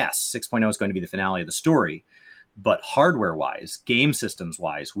where, yes, 6.0 is going to be the finale of the story, but hardware wise, game systems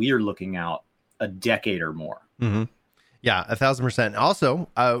wise, we are looking out a decade or more. Mm-hmm. Yeah, 1,000%. Also,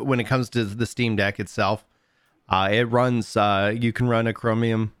 when it comes to the Steam Deck itself, it runs, you can run a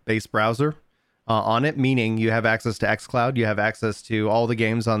Chromium based browser on it, meaning you have access to xCloud. You have access to all the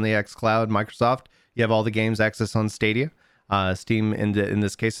games on the xCloud, Microsoft. You have all the games access on Stadia. Steam, in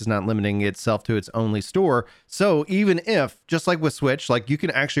this case, is not limiting itself to its only store. So even if, just like with Switch, you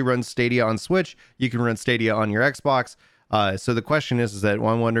can actually run Stadia on Switch, you can run Stadia on your Xbox. So the question is that,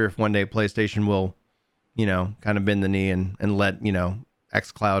 well, I wonder if one day PlayStation will, kind of bend the knee and let,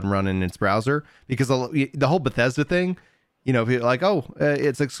 xCloud run in its browser, because the whole Bethesda thing, if you're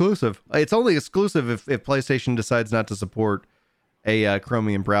it's exclusive. It's only exclusive if PlayStation decides not to support a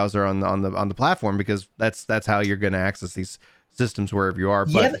Chromium browser on the platform, because that's how you're going to access these systems wherever you are.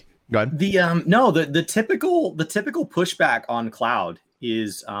 But Go ahead. The typical pushback on cloud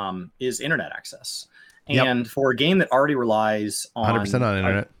is internet access. And for a game that already relies on 100% on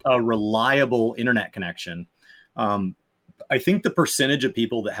internet, a reliable internet connection, I think the percentage of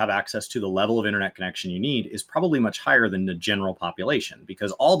people that have access to the level of internet connection you need is probably much higher than the general population,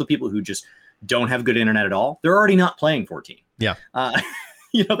 because all the people who just don't have good internet at all, they're already not playing 14. Yeah.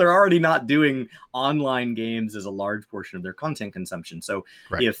 They're already not doing online games as a large portion of their content consumption. So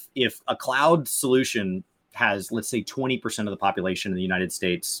if a cloud solution has, let's say, 20% of the population in the United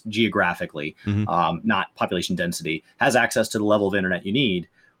States geographically, not population density, has access to the level of internet you need,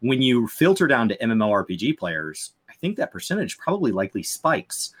 when you filter down to MMORPG players, I think that percentage probably likely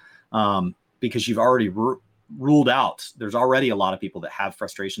spikes because you've already ruled out. There's already a lot of people that have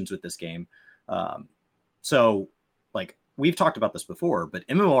frustrations with this game. So like we've talked about this before, but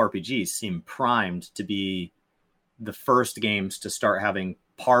MMORPGs seem primed to be the first games to start having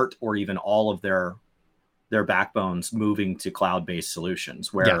part or even all of their backbones moving to cloud-based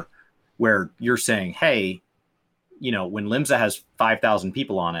solutions where you're saying, hey, when Limsa has 5,000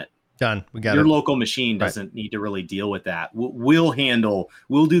 people on it, done. We got your local machine doesn't need to really deal with that. We'll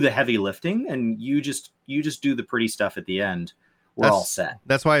do the heavy lifting, and you just do the pretty stuff at the end. We're all set.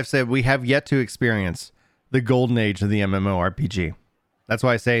 That's why I've said we have yet to experience the golden age of the MMORPG. That's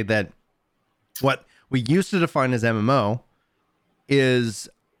why I say that what we used to define as MMO is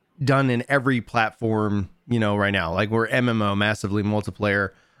done in every platform, right now. Like we're MMO, massively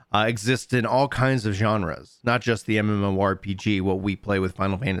multiplayer, exists in all kinds of genres, not just the MMORPG, what we play with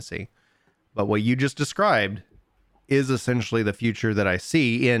Final Fantasy. But what you just described is essentially the future that I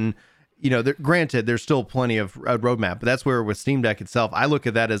see in, granted, there's still plenty of roadmap, but that's where with Steam Deck itself, I look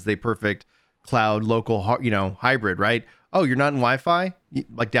at that as the perfect cloud local, hybrid, right? Oh, you're not in Wi-Fi?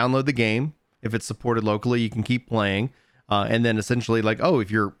 Like download the game. If it's supported locally, you can keep playing. And then essentially like, oh,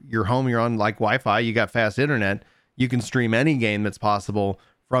 if you're home, you're on like Wi-Fi, you got fast internet, you can stream any game that's possible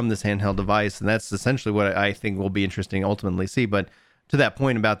from this handheld device. And that's essentially what I think will be interesting ultimately see. But to that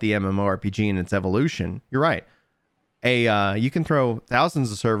point about the MMORPG and its evolution, you're right. You can throw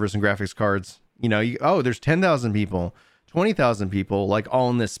thousands of servers and graphics cards, there's 10,000 people, 20,000 people like all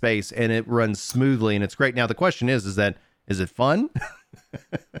in this space, and it runs smoothly and it's great. Now the question is it fun?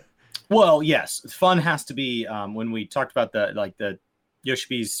 Well, yes, fun has to be. When we talked about the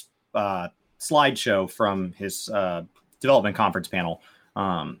Yoshipi's slideshow from his development conference panel,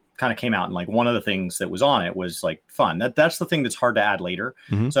 kind of came out, and like one of the things that was on it was like fun. That's the thing that's hard to add later.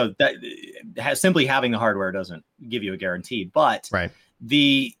 So that simply having the hardware doesn't give you a guarantee. But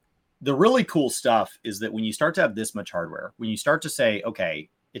the really cool stuff is that when you start to have this much hardware, when you start to say, okay,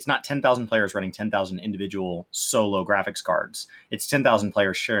 it's not 10,000 players running 10,000 individual solo graphics cards. It's 10,000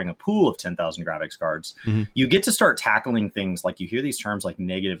 players sharing a pool of 10,000 graphics cards. You get to start tackling things like, you hear these terms like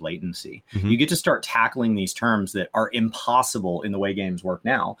negative latency. You get to start tackling these terms that are impossible in the way games work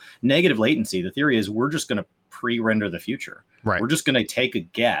now. Negative latency, the theory is we're just going to pre-render the future. We're just going to take a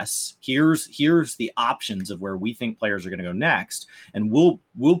guess. Here's the options of where we think players are going to go next, and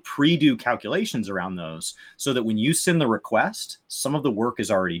we'll pre-do calculations around those so that when you send the request, some of the work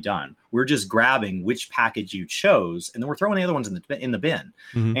is already done. We're just grabbing which package you chose, and then we're throwing the other ones in the bin.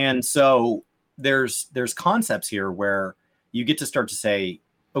 And so there's concepts here where you get to start to say,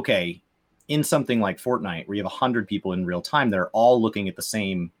 okay, in something like Fortnite, where you have 100 people in real time that are all looking at the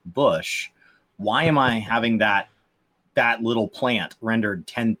same bush, why am I having that little plant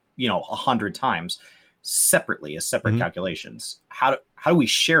rendered 100 times separately as separate calculations? How do we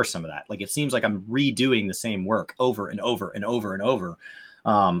share some of that? Like, it seems like I'm redoing the same work over and over and over and over.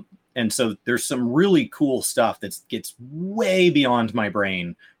 And so there's some really cool stuff that gets way beyond my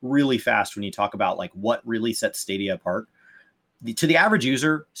brain really fast when you talk about like what really sets Stadia apart. To the average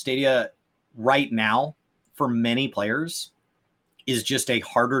user, Stadia right now for many players is just a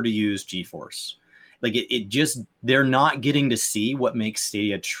harder to use GeForce. Like it just, they're not getting to see what makes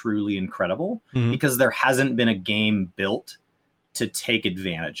Stadia truly incredible because there hasn't been a game built to take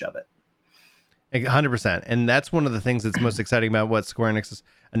advantage of it. 100%. And that's one of the things that's most exciting about what Square Enix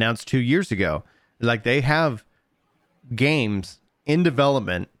announced 2 years ago. Like they have games in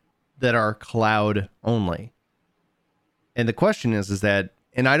development that are cloud only. And the question is that,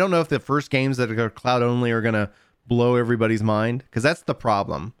 and I don't know if the first games that are cloud only are going to blow everybody's mind, because that's the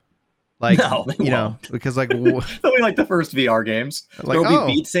problem. Like, no, because like they'll be like the first VR games. Like, there'll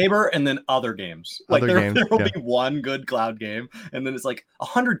be Beat Saber and then other games. Like there will yeah. be one good cloud game, and then it's like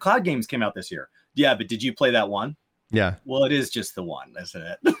 100 cloud games came out this year. Yeah, but did you play that one? Yeah. Well, it is just the one, isn't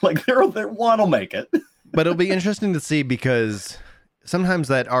it? Like there one will make it. But it'll be interesting to see, because sometimes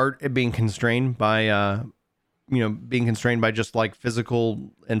that art being constrained by being constrained by just like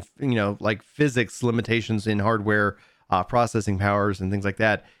physical and, like physics limitations in hardware, processing powers and things like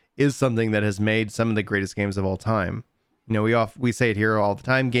that is something that has made some of the greatest games of all time. We say it here all the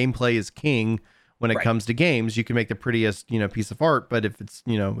time. Gameplay is king when it comes to games. You can make the prettiest, piece of art, but if it's,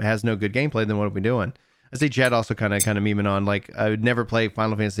 has no good gameplay, then what are we doing? I say Chad also kind of memeing on, like, I would never play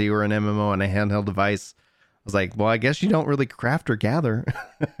Final Fantasy or an MMO on a handheld device. I was like, well, I guess you don't really craft or gather,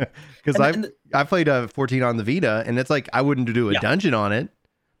 because I played 14 on the Vita, and it's like I wouldn't do a dungeon on it,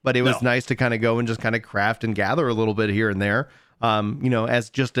 but it was nice to kind of go and just kind of craft and gather a little bit here and there, as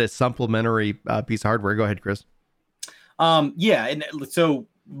just a supplementary piece of hardware. Go ahead, Chris. And so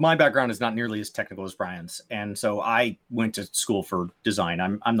my background is not nearly as technical as Brian's, and so I went to school for design.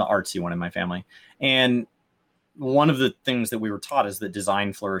 I'm the artsy one in my family, and one of the things that we were taught is that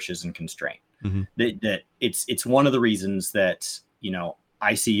design flourishes in constraint. Mm-hmm. That it's one of the reasons that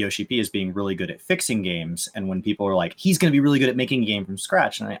I see Yoshi P as being really good at fixing games, and when people are like, he's going to be really good at making a game from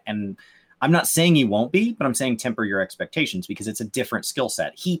scratch, and I'm not saying he won't be, but I'm saying temper your expectations, because it's a different skill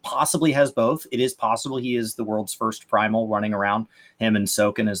set. He possibly has both. It is possible he is the world's first primal running around, him and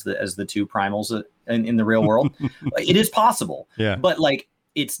Soken as the two primals in the real world. It is possible. Yeah. But like,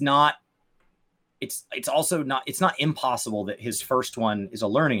 it's not impossible that his first one is a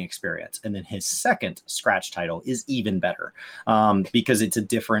learning experience, and then his second Scratch title is even better, because it's a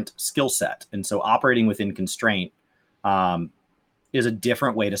different skill set. And so operating within constraint, is a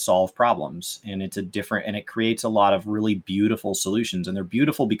different way to solve problems, and it creates a lot of really beautiful solutions, and they're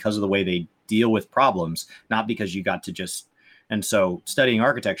beautiful because of the way they deal with problems, not because you got to just. And so studying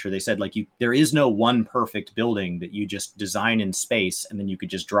architecture, they said, like, there is no one perfect building that you just design in space and then you could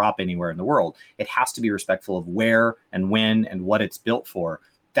just drop anywhere in the world. It has to be respectful of where and when and what it's built for.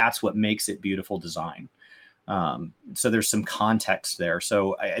 That's what makes it beautiful design. So there's some context there.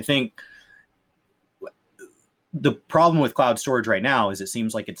 So I think the problem with cloud storage right now is it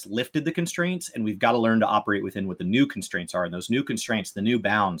seems like it's lifted the constraints, and we've got to learn to operate within what the new constraints are. And those new constraints, the new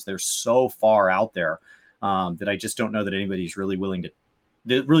bounds, they're so far out there that I just don't know that anybody's really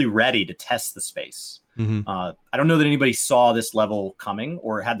really ready to test the space. Mm-hmm. I don't know that anybody saw this level coming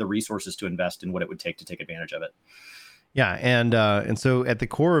or had the resources to invest in what it would take to take advantage of it. Yeah. And so at the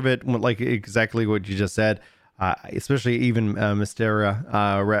core of it, like exactly what you just said, especially even Mysteria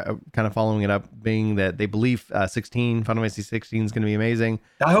kind of following it up, being that they believe Final Fantasy 16 is going to be amazing.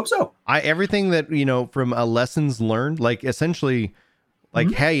 I hope so. Everything that, from lessons learned, like essentially, like,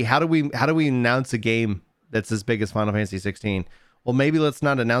 mm-hmm. Hey, how do we announce a game that's as big as Final Fantasy 16? Well, maybe let's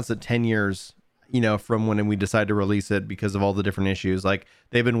not announce it 10 years, from when we decide to release it, because of all the different issues. Like,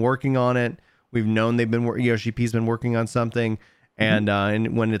 they've been working on it. We've known Yoshi P's been working on something. And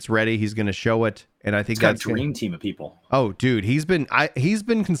and when it's ready, he's going to show it. And I think that's a dream team of people. Oh, dude, he's been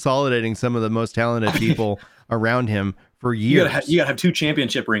consolidating some of the most talented people around him for years. You gotta have 2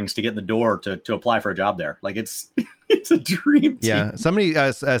 championship rings to get in the door to apply for a job there. Like, it's a dream team. Yeah, somebody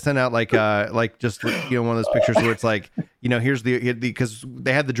sent out like just one of those pictures where it's like, here's because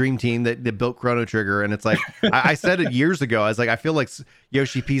they had the dream team that built Chrono Trigger, and it's like I said it years ago. I was like, I feel like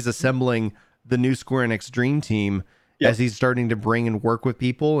Yoshi P's assembling the new Square Enix dream team. Yep. As he's starting to bring and work with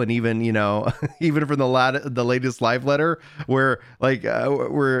people, and even even from the latest live letter where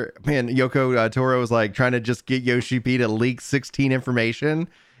Yoko Taro was like trying to just get Yoshi P to leak 16 information.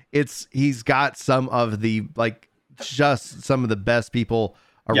 He's got some of the some of the best people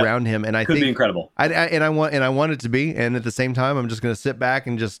around him, and I think be incredible. I want it to be, and at the same time, I'm just going to sit back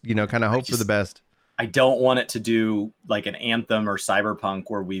and just kind of hope for the best. I don't want it to do like an Anthem or Cyberpunk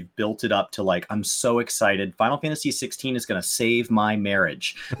where we've built it up to like, I'm so excited. Final Fantasy 16 is going to save my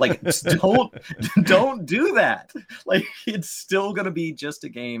marriage. Like, don't do that. Like, it's still going to be just a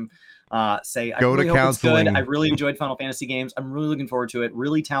game. Go I really to counseling. I really enjoyed Final Fantasy games. I'm really looking forward to it.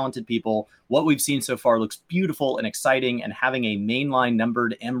 Really talented people. What we've seen so far looks beautiful and exciting, and having a mainline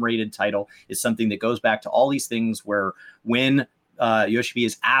numbered M-rated title is something that goes back to all these things where when Yoshi P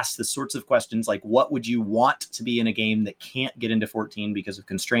is asked the sorts of questions like, what would you want to be in a game that can't get into 14 because of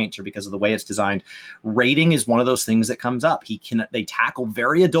constraints or because of the way it's designed? Rating is one of those things that comes up. They tackle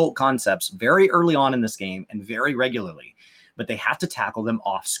very adult concepts very early on in this game and very regularly, but they have to tackle them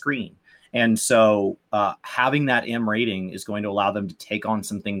off screen. And so having that M rating is going to allow them to take on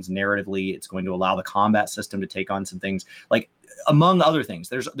some things narratively. It's going to allow the combat system to take on some things, like, among other things.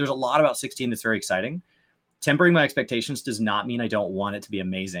 There's a lot about 16 that's very exciting. Tempering my expectations does not mean I don't want it to be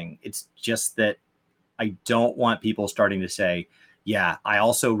amazing. It's just that I don't want people starting to say, yeah, I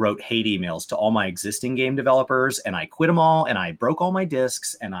also wrote hate emails to all my existing game developers, and I quit them all, and I broke all my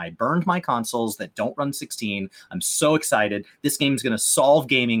discs, and I burned my consoles that don't run 16. I'm so excited. This game's going to solve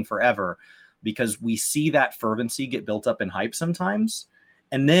gaming forever. because we see that fervency get built up in hype sometimes.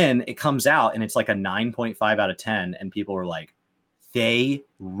 And then it comes out and it's like a 9.5 out of 10. And people are like, they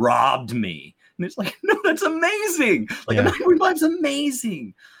robbed me. And it's like, no, that's amazing. Like a 9.5 is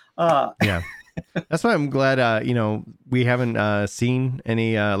amazing. Yeah. That's why I'm glad, we haven't seen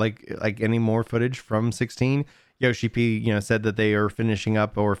any like any more footage from 16. Yoshi P, said that they are finished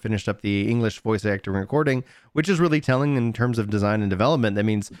up the English voice acting recording, which is really telling in terms of design and development. That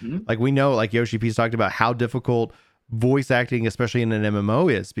means like we know, like Yoshi P's talked about how difficult voice acting, especially in an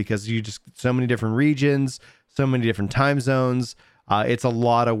MMO, is, because you just so many different regions, so many different time zones. It's a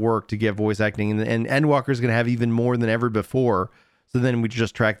lot of work to get voice acting, and Endwalker is going to have even more than ever before. So then we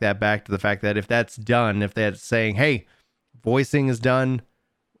just track that back to the fact that if that's done, if that's saying, hey, voicing is done,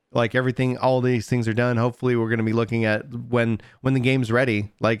 like everything, all these things are done, hopefully we're going to be looking at when the game's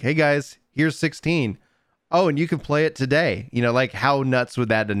ready, like, hey guys, here's 16. Oh, and you can play it today. Like how nuts would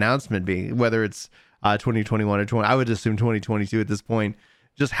that announcement be? Whether it's 2021 or 20, I would assume 2022 at this point.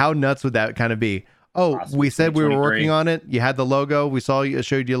 Just how nuts would that kind of be? Oh, possibly we said we were working on it. You had the logo. We saw you,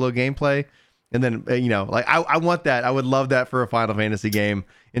 showed you a little gameplay. And then, like I want that. I would love that for a Final Fantasy game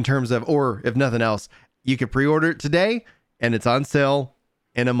in terms of, or if nothing else, you could pre-order it today and it's on sale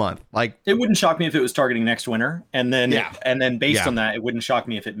in a month. Like, it wouldn't shock me if it was targeting next winter. And then, based on that, it wouldn't shock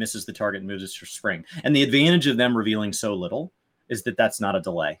me if it misses the target and moves it to spring. And the advantage of them revealing so little is that that's not a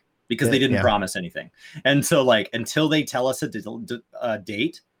delay, because they didn't promise anything. And so like, until they tell us a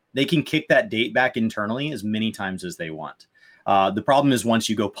date, they can kick that date back internally as many times as they want. The problem is once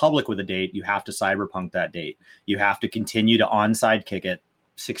you go public with a date, you have to cyberpunk that date. You have to continue to onside kick it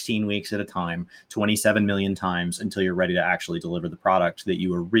 16 weeks at a time, 27 million times until you're ready to actually deliver the product that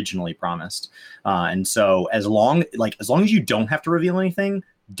you originally promised. And so as long as you don't have to reveal anything,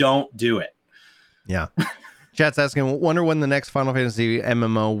 don't do it. Yeah. Chat's asking, wonder when the next Final Fantasy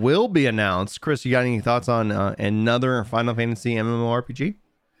MMO will be announced. Chris, you got any thoughts on another Final Fantasy MMORPG?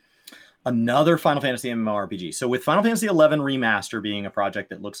 Another Final Fantasy MMORPG. So with Final Fantasy XI Remaster being a project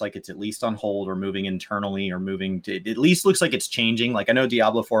that looks like it's at least on hold or moving internally or moving to, it at least looks like it's changing. Like I know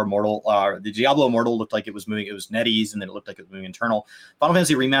Diablo 4 Immortal, the Diablo Immortal looked like it was moving. It was NetEase, and then it looked like it was moving internal. Final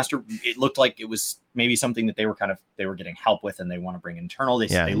Fantasy Remaster, it looked like it was maybe something that they were getting help with and they want to bring internal. They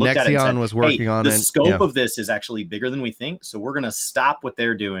looked at it and said, was working on the it. scope of this is actually bigger than we think. So we're going to stop what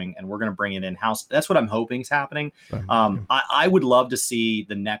they're doing and we're going to bring it in-house. That's what I'm hoping is happening. I would love to see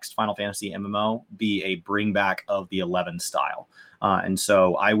the next Final Fantasy MMO be a bring back of the 11 style. And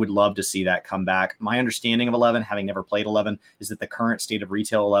so I would love to see that come back. My understanding of 11, having never played 11, is that the current state of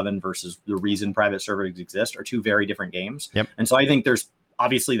retail 11 versus the reason private servers exist are two very different games. Yep. And so I think there's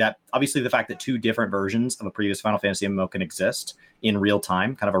obviously the fact that two different versions of a previous Final Fantasy MMO can exist in real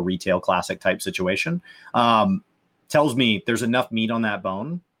time, kind of a retail classic type situation, tells me there's enough meat on that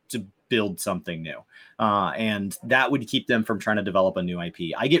bone to build something new. And that would keep them from trying to develop a new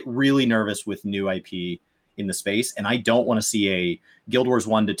IP. I get really nervous with new IP in the space, and I don't want to see a Guild Wars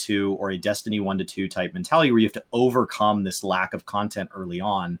 1-2 or a Destiny 1-2 type mentality where you have to overcome this lack of content early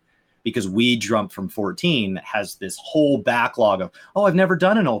on, because we jumped from 14 that has this whole backlog of, oh, I've never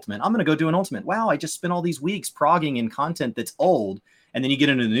done an Ultimate. I'm going to go do an Ultimate. Wow, I just spent all these weeks progging in content that's old. And then you get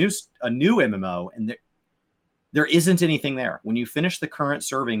into a new MMO, and there isn't anything there. When you finish the current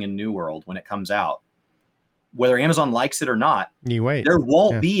serving in New World, when it comes out, whether Amazon likes it or not, you wait. There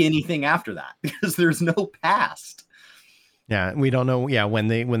won't be anything after that because there's no past. Yeah, we don't know. Yeah, when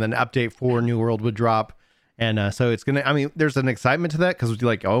an update for New World would drop, and so it's gonna. I mean, there's an excitement to that because you're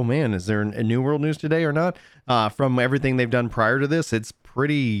like, oh man, is there a New World news today or not? From everything they've done prior to this, it's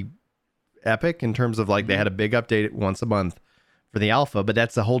pretty epic in terms of like they had a big update once a month for the alpha, but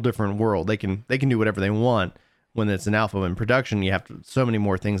that's a whole different world. They can do whatever they want when it's an alpha. In production, you have so many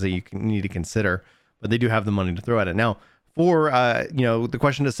more things that you need to consider. But they do have the money to throw at it. Now, for, the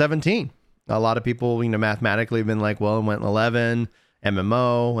question to 17, a lot of people, mathematically have been like, well, it went 11,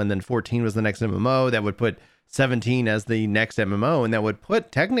 MMO, and then 14 was the next MMO. That would put 17 as the next MMO. And that would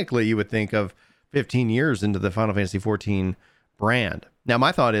put, technically, you would think of 15 years into the Final Fantasy 14 brand. Now,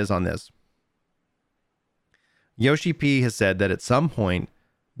 my thought is on this. Yoshi P has said that at some point,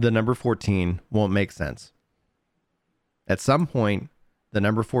 the number 14 won't make sense. At some point, the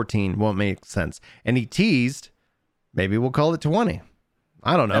number 14 won't make sense. And he teased, maybe we'll call it 20.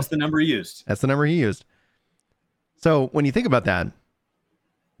 I don't know. That's the number he used. So when you think about that,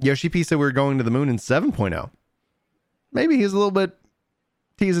 Yoshi P said we were going to the moon in 7.0. Maybe he's a little bit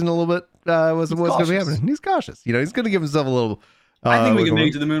teasing a little bit what's going to be happening. He's cautious. He's going to give himself a little... I think we can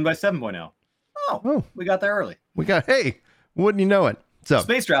make it to the moon by 7.0. Oh, we got there early. Hey, wouldn't you know it? So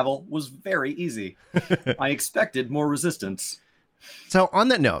space travel was very easy. I expected more resistance. So on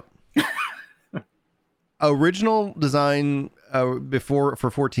that note, original design before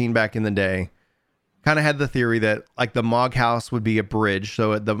for 14 back in the day kind of had the theory that like the Mog house would be a bridge.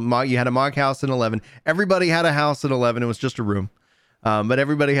 So you had a Mog house in 11. Everybody had a house in 11. It was just a room, but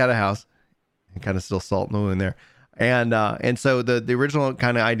everybody had a house. Kind of still salt in the wound there. And so the original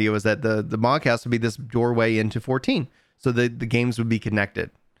kind of idea was that the Mog house would be this doorway into 14. So the games would be connected.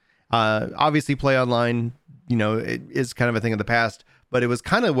 Obviously play online, it is kind of a thing of the past, but it was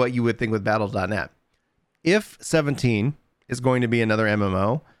kind of what you would think with Battle.net. If 17 is going to be another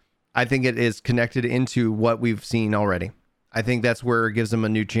MMO, I think it is connected into what we've seen already. I think that's where it gives them a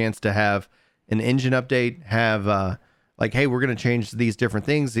new chance to have an engine update, have like, hey, we're going to change these different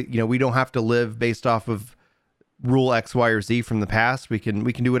things. We don't have to live based off of rule X, Y, or Z from the past. We can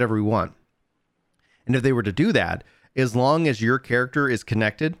do whatever we want. And if they were to do that, as long as your character is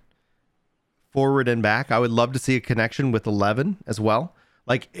connected forward and back, I would love to see a connection with 11 as well.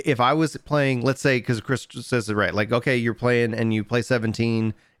 Like if I was playing, let's say, because Chris says it right, like, okay, you're playing and you play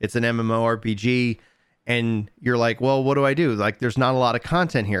 17, it's an MMORPG, and you're like, well, what do I do? Like, there's not a lot of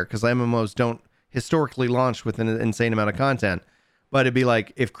content here because MMOs don't historically launch with an insane amount of content. But it'd be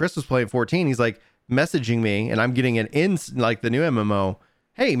like, if Chris was playing 14, he's like messaging me and I'm getting it in like the new MMO.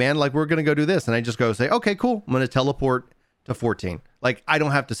 Hey man, like we're going to go do this. And I just go say, okay, cool. I'm going to teleport to 14. Like I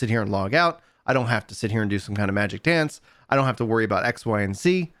don't have to sit here and log out. I don't have to sit here and do some kind of magic dance. I don't have to worry about X, Y, and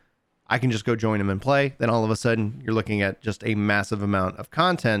Z. I can just go join them and play. Then all of a sudden you're looking at just a massive amount of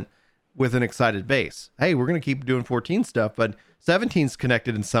content with an excited base. Hey, we're going to keep doing 14 stuff, but 17's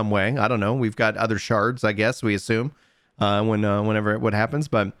connected in some way. I don't know. We've got other shards, I guess, we assume, whenever what happens.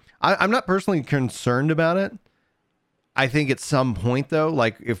 But I'm not personally concerned about it. I think at some point, though,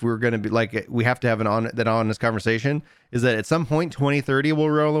 like if we're going to be like, we have to have an honest conversation, is that at some point 2030 will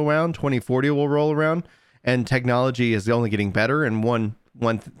roll around, 2040 will roll around, and technology is only getting better. And one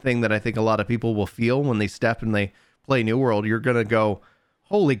thing that I think a lot of people will feel when they step and they play New World, you're going to go,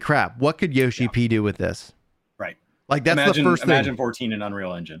 holy crap, what could Yoshi P do with this? Right. Like that's the first thing. Imagine 14 in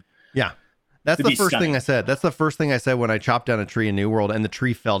Unreal Engine. Yeah. That's the first thing I said. That's the first thing I said when I chopped down a tree in New World and the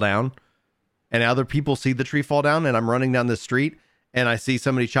tree fell down. And other people see the tree fall down, and I'm running down the street and I see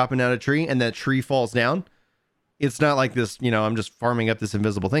somebody chopping down a tree and that tree falls down. It's not like this, I'm just farming up this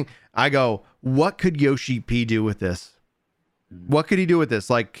invisible thing. I go, what could Yoshi P do with this? What could he do with this?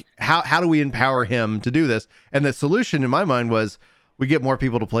 Like, how do we empower him to do this? And the solution in my mind was we get more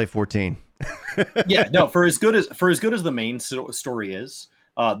people to play 14. Yeah, no, for as good as the main story is,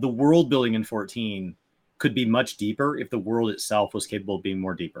 the world building in 14 could be much deeper if the world itself was capable of being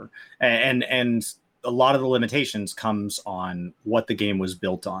more deeper. And a lot of the limitations comes on what the game was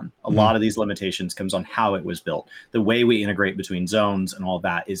built on. A lot of these limitations comes on how it was built. The way we integrate between zones and all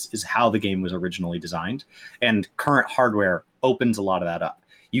that is how the game was originally designed. And current hardware opens a lot of that up.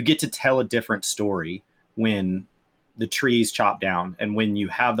 You get to tell a different story when the trees chop down and when you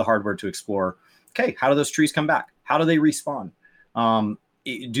have the hardware to explore, okay, how do those trees come back? How do they respawn?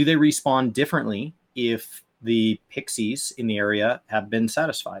 Do they respawn differently if the pixies in the area have been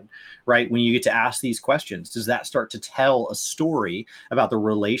satisfied, right? When you get to ask these questions, does that start to tell a story about the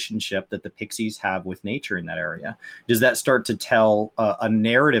relationship that the pixies have with nature in that area? Does that start to tell a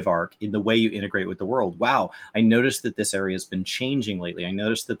narrative arc in the way you integrate with the world? Wow, I noticed that this area has been changing lately. I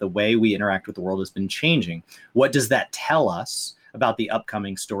noticed that the way we interact with the world has been changing. What does that tell us about the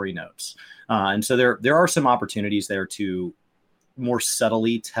upcoming story notes? And so there are some opportunities there to more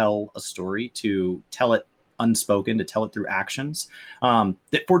subtly tell a story, to tell it unspoken, to tell it through actions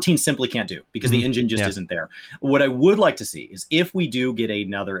that 14 simply can't do because the engine just isn't there. What I would like to see is if we do get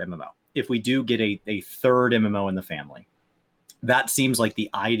another MMO, if we do get a third MMO in the family, that seems like the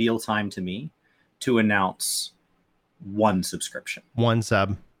ideal time to me to announce one subscription. One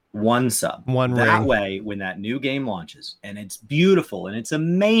sub. One that ring. Way, when that new game launches and it's beautiful and it's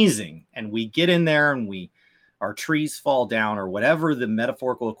amazing and we get in there and our trees fall down or whatever the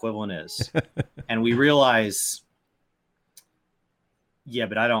metaphorical equivalent is. And we realize, yeah,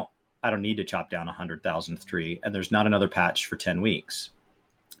 but I don't need to chop down 100,000th tree and there's not another patch for 10 weeks.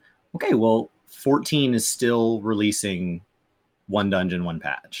 Okay, well, 14 is still releasing one dungeon, one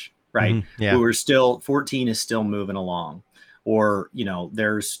patch, right? Yeah. 14 is still moving along. Or,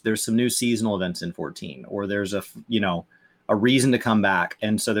 there's some new seasonal events in 14, or there's a reason to come back.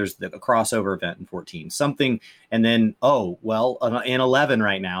 And so there's a crossover event in 14, something. And then, in 11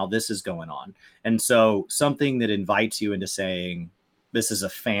 right now, this is going on. And so something that invites you into saying, this is a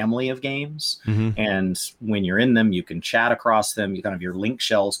family of games. And when you're in them, you can chat across them. You your link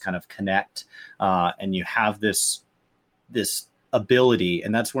shells kind of connect and you have this ability.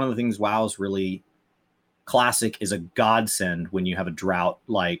 And that's one of the things WoW's really classic is a godsend when you have a drought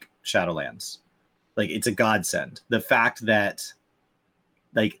like Shadowlands. Like, it's a godsend. The fact that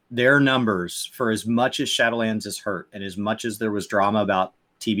like their numbers, for as much as Shadowlands is hurt and as much as there was drama about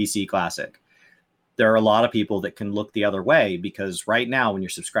TBC Classic, there are a lot of people that can look the other way, because right now when you're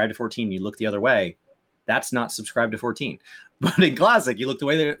subscribed to 14, you look the other way. That's not subscribed to 14. But in Classic, you look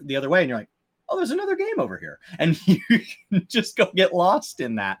the other way and you're like, oh, there's another game over here. And you can just go get lost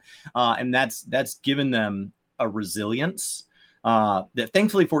in that. And that's given them a resilience that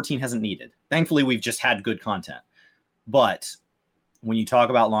thankfully 14 hasn't needed. Thankfully, we've just had good content. But when you talk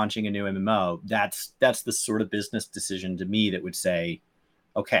about launching a new MMO, that's the sort of business decision to me that would say,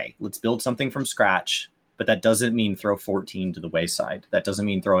 okay, let's build something from scratch, but that doesn't mean throw 14 to the wayside. That doesn't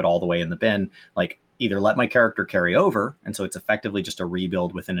mean throw it all the way in the bin. Like, either let my character carry over, and so it's effectively just a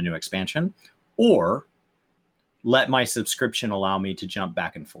rebuild within a new expansion, or let my subscription allow me to jump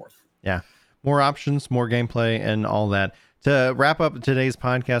back and forth. Yeah. More options, more gameplay, and all that. To wrap up today's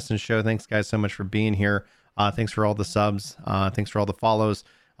podcast and show, thanks guys so much for being here. Thanks for all the subs. Thanks for all the follows.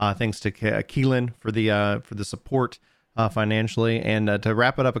 Thanks to Keelan for the support financially. And to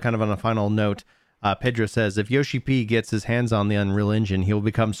wrap it up, kind of on a final note, Pedro says, if Yoshi P gets his hands on the Unreal Engine, he'll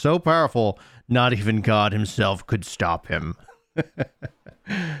become so powerful, not even God himself could stop him.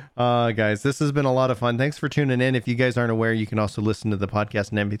 Guys, this has been a lot of fun. Thanks for tuning in. If you guys aren't aware, you can also listen to the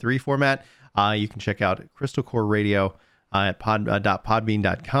podcast in MP3 format. You can check out Crystal Core Radio at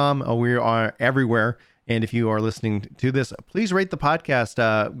podbean.com. We are everywhere. And if you are listening to this, please rate the podcast.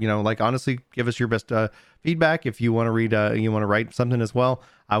 Honestly, give us your best feedback. If you want to read, you want to write something as well.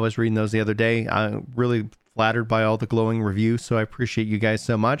 I was reading those the other day. I'm really flattered by all the glowing reviews, so I appreciate you guys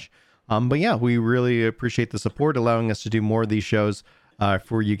so much. But yeah, we really appreciate the support, allowing us to do more of these shows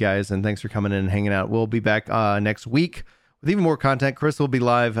for you guys. And thanks for coming in and hanging out. We'll be back next week with even more content. Chris will be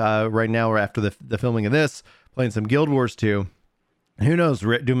live right now or after the filming of this, playing some Guild Wars 2. Who knows?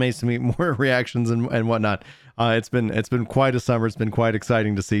 Do may some more reactions and whatnot. It's been quite a summer. It's been quite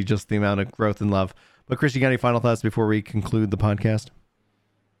exciting to see just the amount of growth and love. But Chris, you got any final thoughts before we conclude the podcast?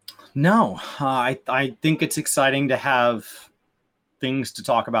 No, I think it's exciting to have things to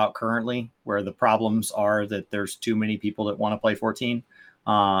talk about currently, where the problems are that there's too many people that want to play 14,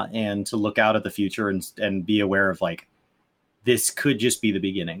 and to look out at the future and be aware of, like, this could just be the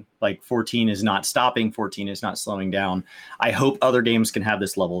beginning. Like, 14 is not stopping. 14 is not slowing down. I hope other games can have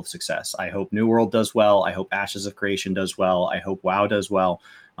this level of success. I hope New World does well. I hope Ashes of Creation does well. I hope WoW does well.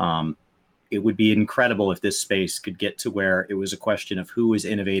 It would be incredible if this space could get to where it was a question of who was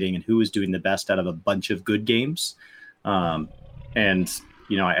innovating and who was doing the best out of a bunch of good games. I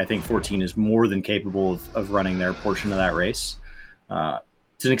think 14 is more than capable of running their portion of that race.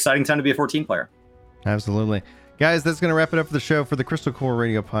 It's an exciting time to be a 14 player. Absolutely. Guys, that's going to wrap it up for the show for the Crystal Core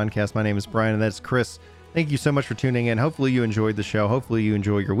Radio Podcast. My name is Brian, and that's Chris. Thank you so much for tuning in. Hopefully you enjoyed the show. Hopefully you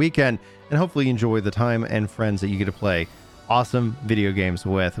enjoy your weekend, and hopefully you enjoy the time and friends that you get to play awesome video games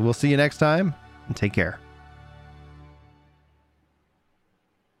with. We'll see you next time, and take care.